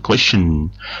you for the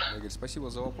question.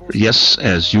 Yes,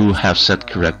 as you have said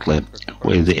correctly,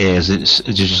 as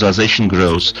digitalization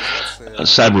grows,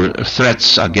 cyber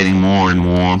threats are getting more and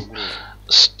more,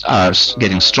 are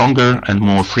getting stronger and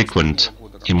more frequent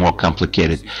and more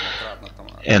complicated.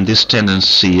 And this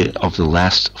tendency of the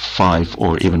last 5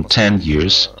 or even 10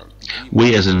 years,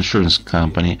 we as an insurance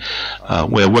company,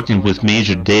 we are working with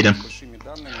major data,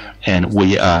 and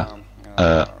we are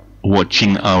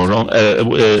watching our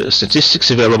own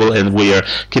statistics available, and we are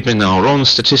keeping our own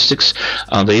statistics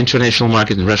on the international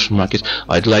market and Russian market.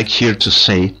 I'd like here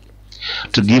to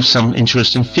give some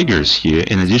interesting figures here,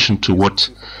 in addition to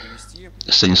what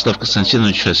Stanislav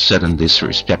Konstantinovich has said in this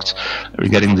respect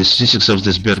regarding the statistics of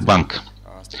the Sberbank.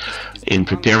 In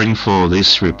preparing for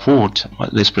this report,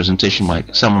 this presentation,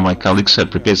 some of my colleagues have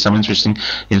prepared some interesting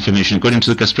information. According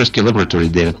to the Kaspersky laboratory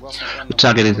data, the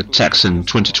targeted attacks in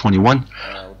 2021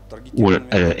 were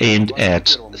aimed at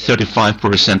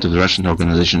 35% of the Russian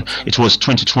organization. It was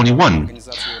 2021,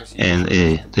 and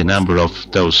the number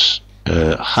of those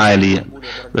highly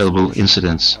valuable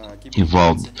incidents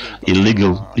involved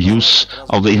illegal use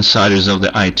of the insiders of the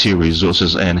IT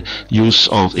resources and use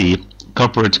of the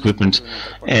corporate equipment,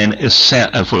 and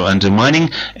for undermining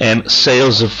and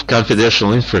sales of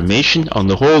confidential information. On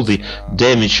the whole, the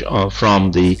damage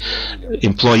from the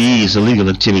employees' illegal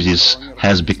activities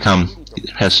has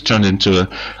turned into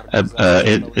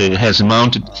it has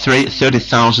amounted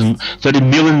 30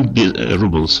 million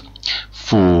rubles.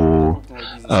 For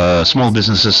small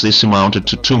businesses, this amounted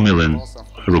to 2 million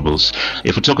rubles.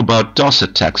 If we talk about DOS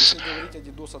attacks,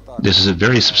 this is a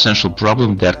very substantial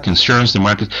problem that concerns the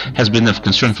market, has been of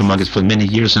concern for the market for many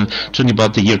years. And talking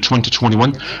about the year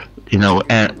 2021, in our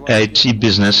IT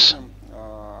business,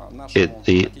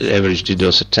 the average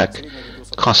DDoS attack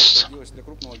cost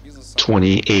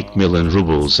 28 million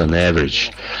rubles on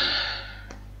average.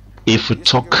 If we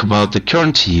talk about the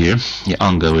current year, the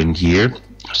ongoing year,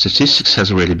 statistics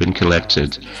has already been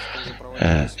collected.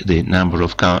 The number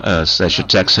of such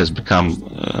attacks has become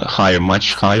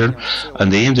much higher,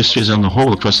 and the industries on the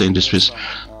whole, across the industries,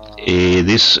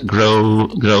 this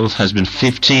growth has been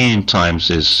 15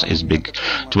 times as big.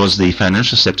 Towards the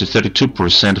financial sector,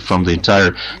 32% from the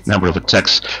entire number of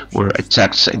attacks were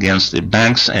attacks against the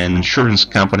banks and insurance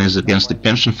companies, against the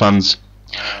pension funds.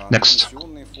 Next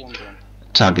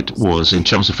target was, in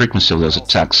terms of frequency of those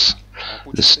attacks,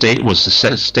 The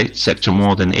state sector.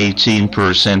 More than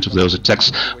 18% of those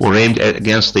attacks were aimed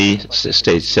against the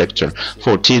state sector,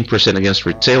 14% against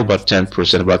retail, about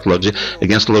 10%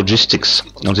 against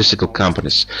logistical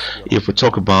companies. If we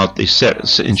talk about the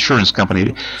insurance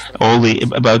company,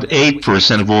 about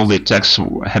 8% of all the attacks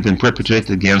have been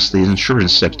perpetrated against the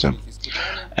insurance sector.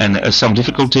 And some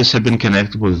difficulties have been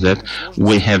connected with that.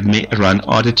 We have run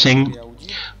auditing.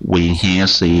 We have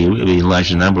the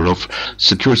large number of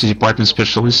security department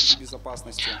specialists.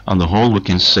 On the whole, we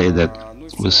can say that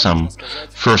with some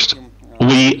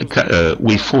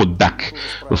we fought back.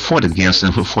 We fought against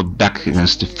and we fought back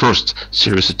against the first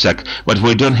serious attack. But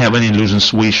we don't have any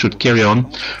illusions. We should carry on.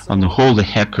 On the whole, the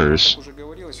hackers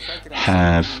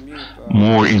have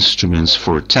more instruments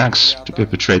for attacks, to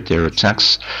perpetrate their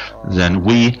attacks, than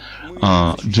we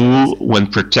do when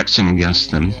protecting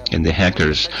against them. And the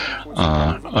hackers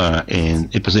are in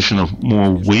a position of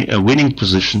more winning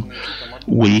position,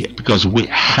 because we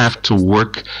have to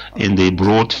work in the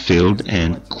broad field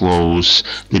and close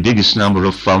the biggest number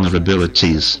of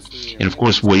vulnerabilities. And of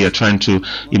course, we are trying to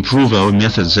improve our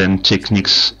methods and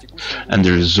techniques and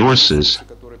the resources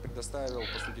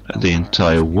the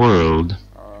entire world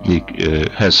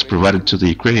has provided to the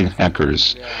Ukrainian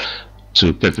hackers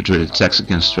to perpetrate attacks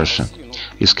against Russia.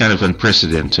 It's kind of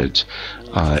unprecedented.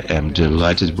 I am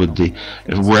delighted with the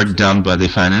work done by the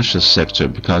financial sector,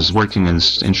 because working in an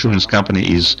insurance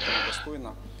company is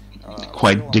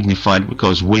quite dignified,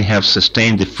 because we have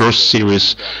sustained the first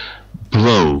serious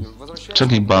blow.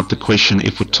 Talking about the question,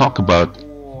 if we talk about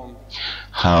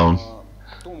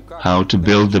how to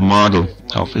build the model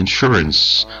of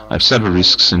insurance of cyber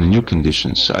risks in the new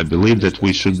conditions, I believe that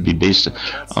we should be based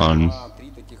on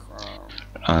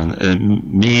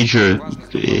major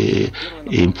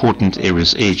important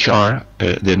areas: HR,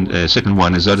 then second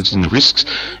one is auditing risks,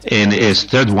 and as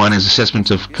third one is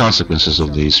assessment of consequences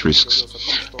of these risks.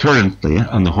 Currently,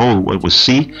 on the whole, what we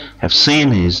have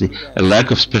seen is a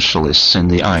lack of specialists in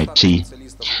the IT.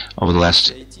 Over the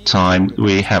last time,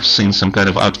 we have seen some kind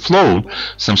of outflow.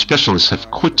 Some specialists have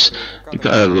quit,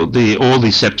 because all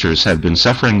these sectors have been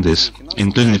suffering this,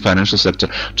 including the financial sector.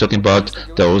 Talking about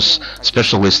those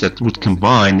specialists that would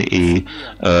combine a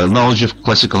knowledge of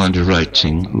classical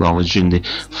underwriting, knowledge in the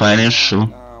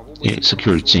financial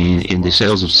security, in the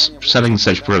sales of selling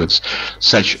such products.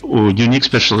 Such unique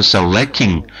specialists are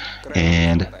lacking,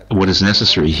 and what is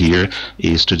necessary here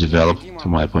is to develop,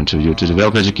 from my point of view,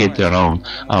 educate our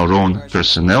own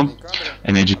personnel,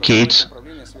 and educate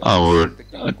our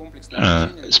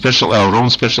own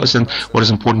specialists. And what is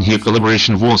important here,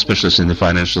 collaboration of all specialists in the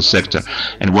financial sector.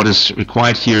 And what is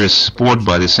required here is support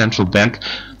by the central bank,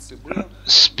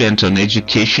 spent on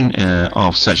education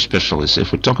of such specialists.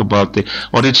 If we talk about the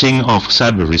auditing of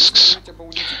cyber risks,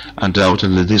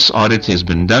 undoubtedly this audit has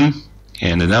been done,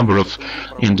 and a number of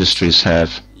industries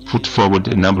have put forward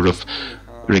a number of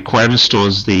requirements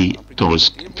towards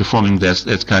performing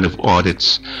that kind of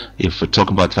audits. If we talk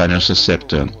about financial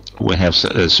sector, we have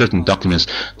certain documents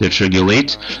that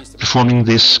regulate performing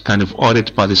this kind of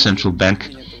audit by the central bank,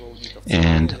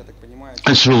 and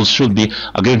these rules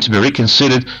are going to be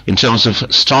reconsidered in terms of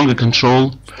stronger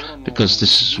control, because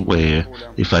this is where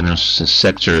the financial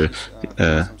sector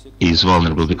is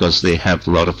vulnerable, because they have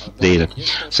a lot of data.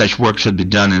 Such work should be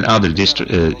done in other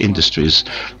industries,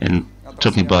 and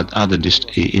talking about other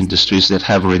industries that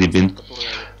have already been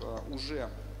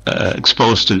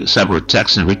exposed to cyber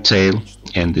attacks in retail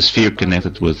and the sphere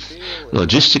connected with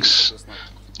logistics,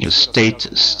 state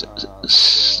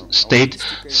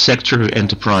sector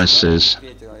enterprises,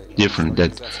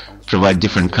 that provide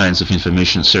different kinds of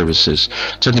information services.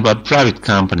 Talking about private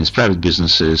companies, private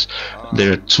businesses,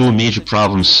 there are two major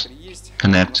problems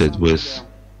connected with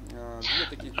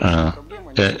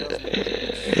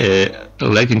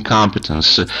lacking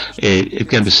competence. It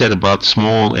can be said about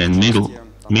small and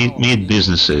mid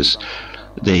businesses.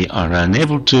 They are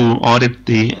unable to audit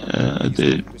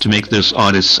to make those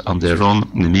audits on their own,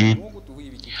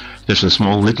 especially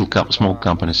small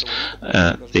companies.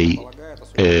 They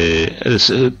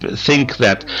think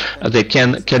that they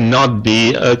cannot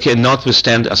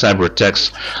withstand cyber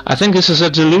attacks. I think this is a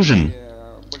delusion.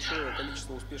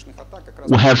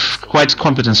 We have quite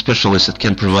competent specialists that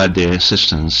can provide their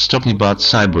assistance. Talking about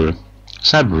cyber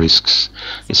risks,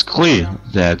 it's clear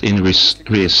that in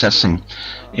reassessing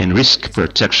in risk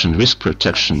protection,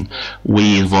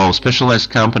 we involve specialized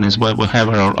companies, but we have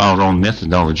our own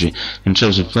methodology in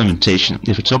terms of implementation.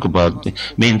 If we talk about the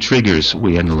main triggers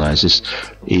we analyze is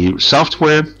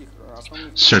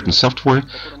certain software,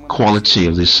 quality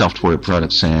of the software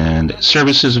products and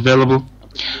services available,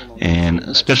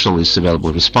 and specialists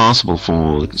available responsible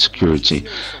for security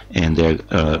and their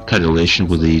correlation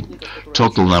with the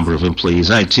total number of employees.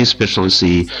 IT specialists,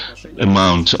 the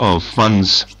amount of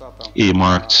funds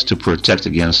earmarked to protect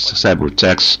against cyber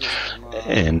attacks,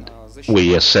 and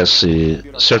we assess a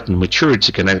certain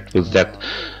maturity connected with that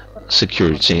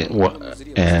security.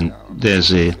 And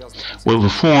we will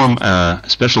form a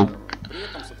special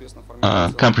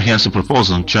comprehensive proposals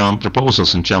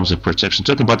in terms of protection,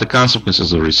 talking about the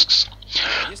consequences of risks.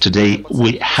 Today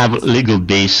we have legal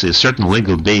basis, certain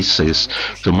legal basis,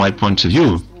 from my point of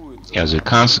view, as a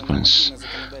consequence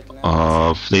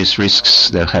of these risks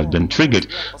that have been triggered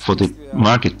for the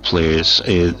market players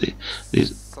in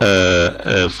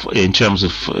terms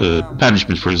of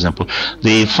punishment. For example,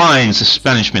 the fines,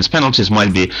 punishments, penalties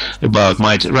might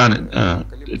run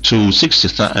to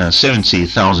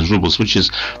 70,000 rubles, which is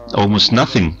almost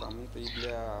nothing.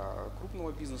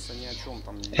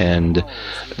 And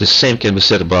the same can be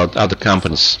said about other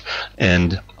companies.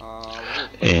 And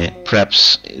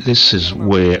perhaps this is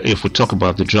where, if we talk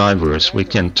about the drivers, we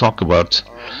can talk about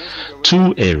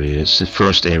two areas. The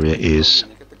first area is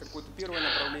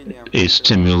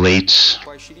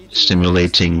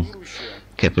stimulating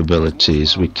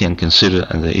capabilities. We can consider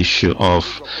the issue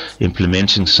of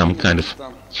implementing some kind of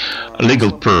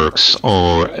legal perks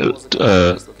or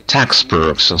tax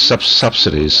perks or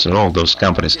subsidies for all those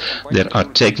companies that are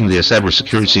taking their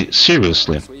cybersecurity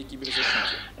seriously.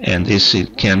 And this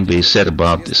can be said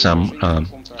about some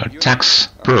tax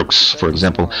perks, for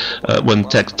example, when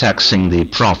taxing the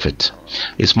profit.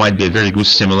 This might be a very good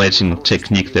stimulating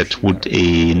technique that would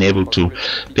enable to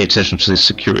pay attention to the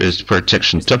security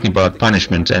protection. Talking about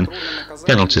punishment and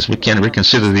penalties, we can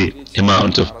reconsider the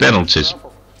amount of penalties.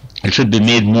 It should be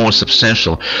made more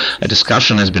substantial. A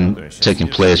discussion has been taking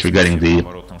place regarding the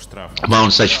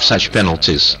amount of such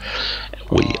penalties.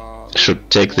 We should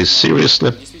take this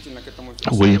seriously.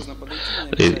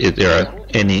 If there are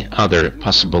any other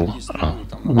possible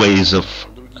ways of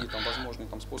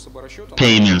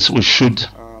payments, we should,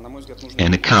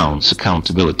 and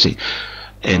accountability.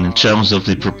 And in terms of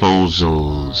the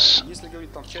proposals,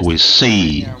 we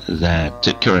see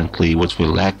that currently what we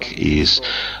lack is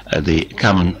the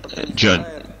common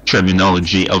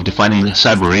terminology of defining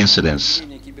cyber incidents.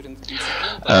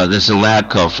 There's a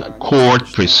lack of court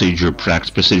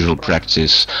procedural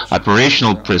practice,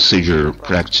 operational procedure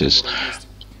practice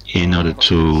in order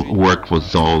to work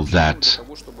with all that.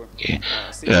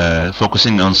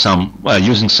 Focusing on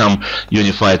using some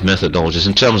unified methodologies.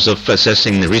 In terms of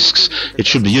assessing the risks, it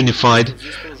should be unified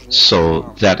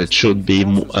so that it could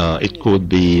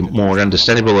be more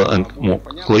understandable and more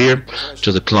clear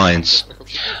to the clients.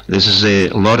 This is a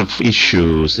lot of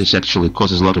issues. This actually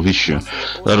causes a lot of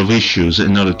issues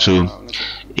in order to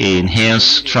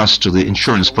enhance trust to the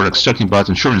insurance products. Talking about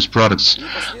insurance products,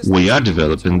 we are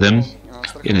developing them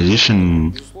in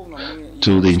addition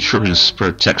to the insurance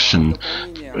protection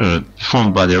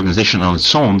performed by the organization on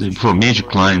its own for major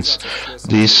clients.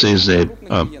 This is a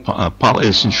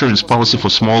insurance policy for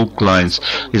small clients.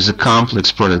 Is a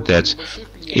complex product that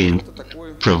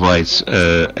provides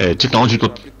a technological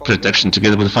protection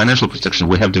together with financial protection.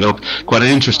 We have developed quite an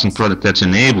interesting product that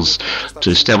enables to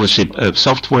establish a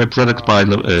software product by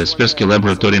Sberbank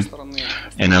laboratory,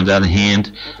 and on the other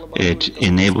hand, it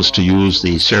enables to use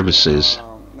the services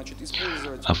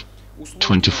of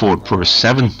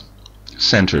 24/7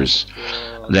 centers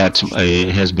that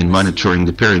has been monitoring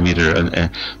the perimeter and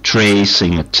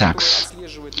tracing attacks,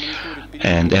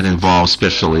 and that involves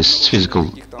specialists,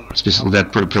 physical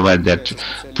that provide that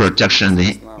protection in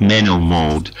the manual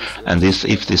mode. And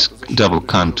if this double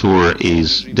contour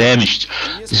is damaged,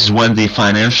 this is when the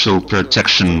financial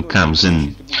protection comes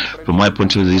in. From my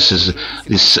point of view,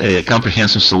 this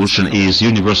comprehensive solution is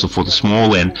universal for the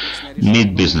small and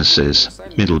middle businesses,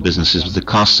 with the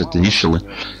cost that initially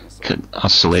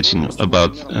oscillating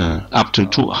about up to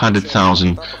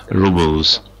 200,000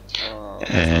 rubles.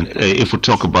 And if we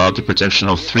talk about the protection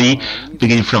of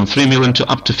beginning from 3 million to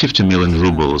up to 50 million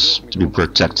rubles to be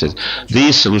protected,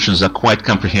 these solutions are quite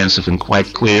comprehensive and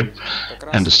quite clear,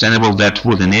 understandable, that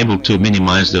would enable to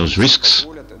minimize those risks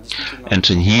and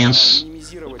to enhance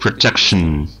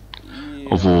protection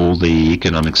of all the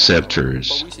economic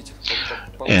sectors.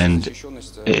 And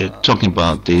talking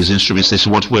about these instruments, this is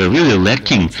what we're really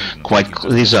lacking.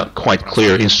 These are quite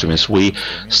clear instruments. We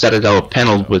started our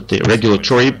panel with the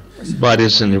regulatory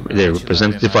bodies and their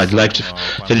representative. I'd like to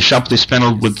finish up this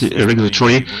panel with the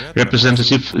regulatory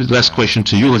representative. Last question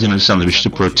to you, Vladimir Alexandrovich,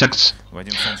 to protect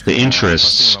the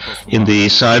interests in the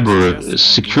cyber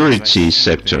security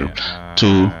sector,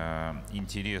 to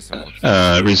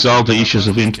resolve the issues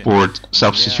of import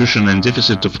substitution and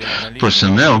deficit of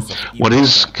personnel, what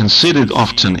is considered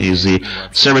often is the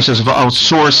services of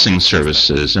outsourcing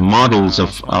services and models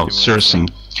of outsourcing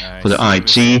for the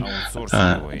IT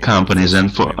companies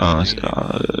and for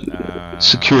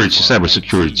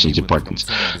cybersecurity departments.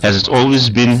 Has it always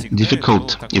been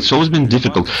difficult? It's always been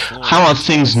difficult. How are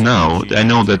things now? I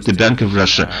know that the Bank of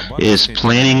Russia is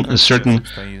planning certain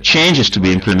changes to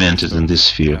be implemented in this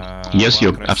sphere. Yes,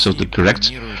 you're absolutely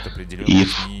correct.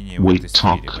 If we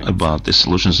talk about the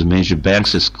solutions of major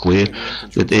banks, it's clear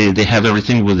that they have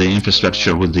everything with the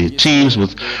infrastructure, with the teams,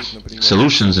 with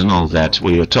solutions and all that.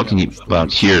 We are talking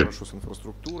about here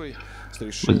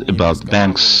about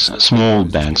banks, small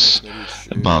banks,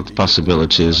 about the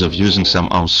possibilities of using some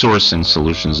outsourcing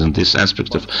solutions, and this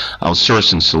aspect of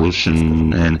outsourcing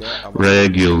solution and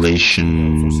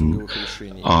regulation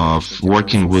of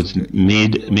working with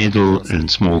middle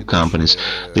and small companies,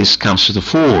 this comes to the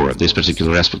fore. This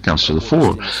particular aspect comes to the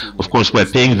fore. Of course, we're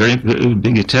paying very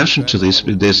big attention to this.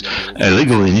 There's a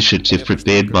legal initiative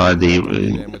prepared by the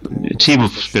team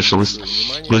of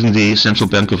specialists, including the Central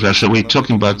Bank of Russia. We're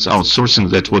talking about outsourcing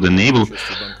that would enable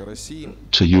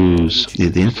to use the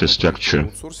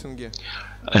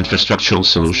infrastructural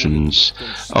solutions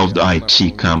of the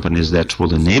IT companies that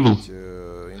will enable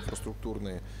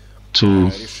to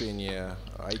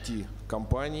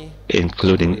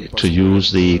including to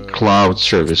use the cloud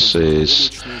services,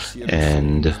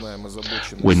 and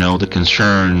we know the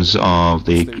concerns of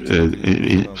the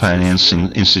financing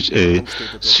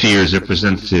spheres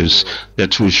representatives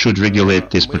that we should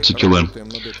regulate this particular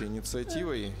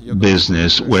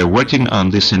business. We're working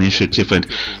on this initiative, and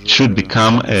it should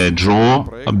become a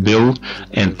bill,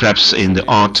 and perhaps in the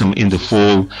autumn, in the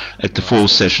fall, at the fall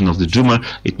session of the Duma,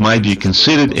 it might be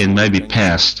considered and might be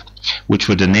passed, which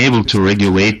would enable to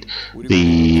regulate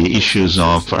the issues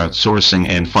of outsourcing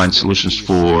and find solutions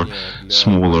for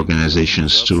small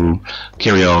organizations to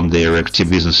carry on their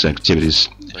business activities.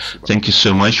 Thank you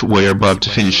so much. We're about to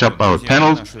finish up our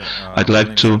panel. I'd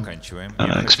like to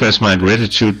express my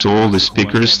gratitude to all the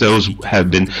speakers. Those have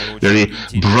been very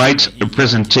bright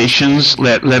presentations.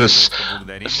 Let us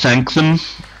thank them.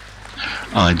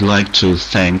 I'd like to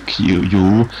thank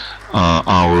you,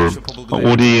 our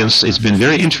audience. It's been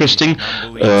very interesting,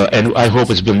 and I hope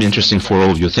it's been interesting for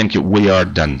all of you. Thank you. We are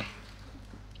done.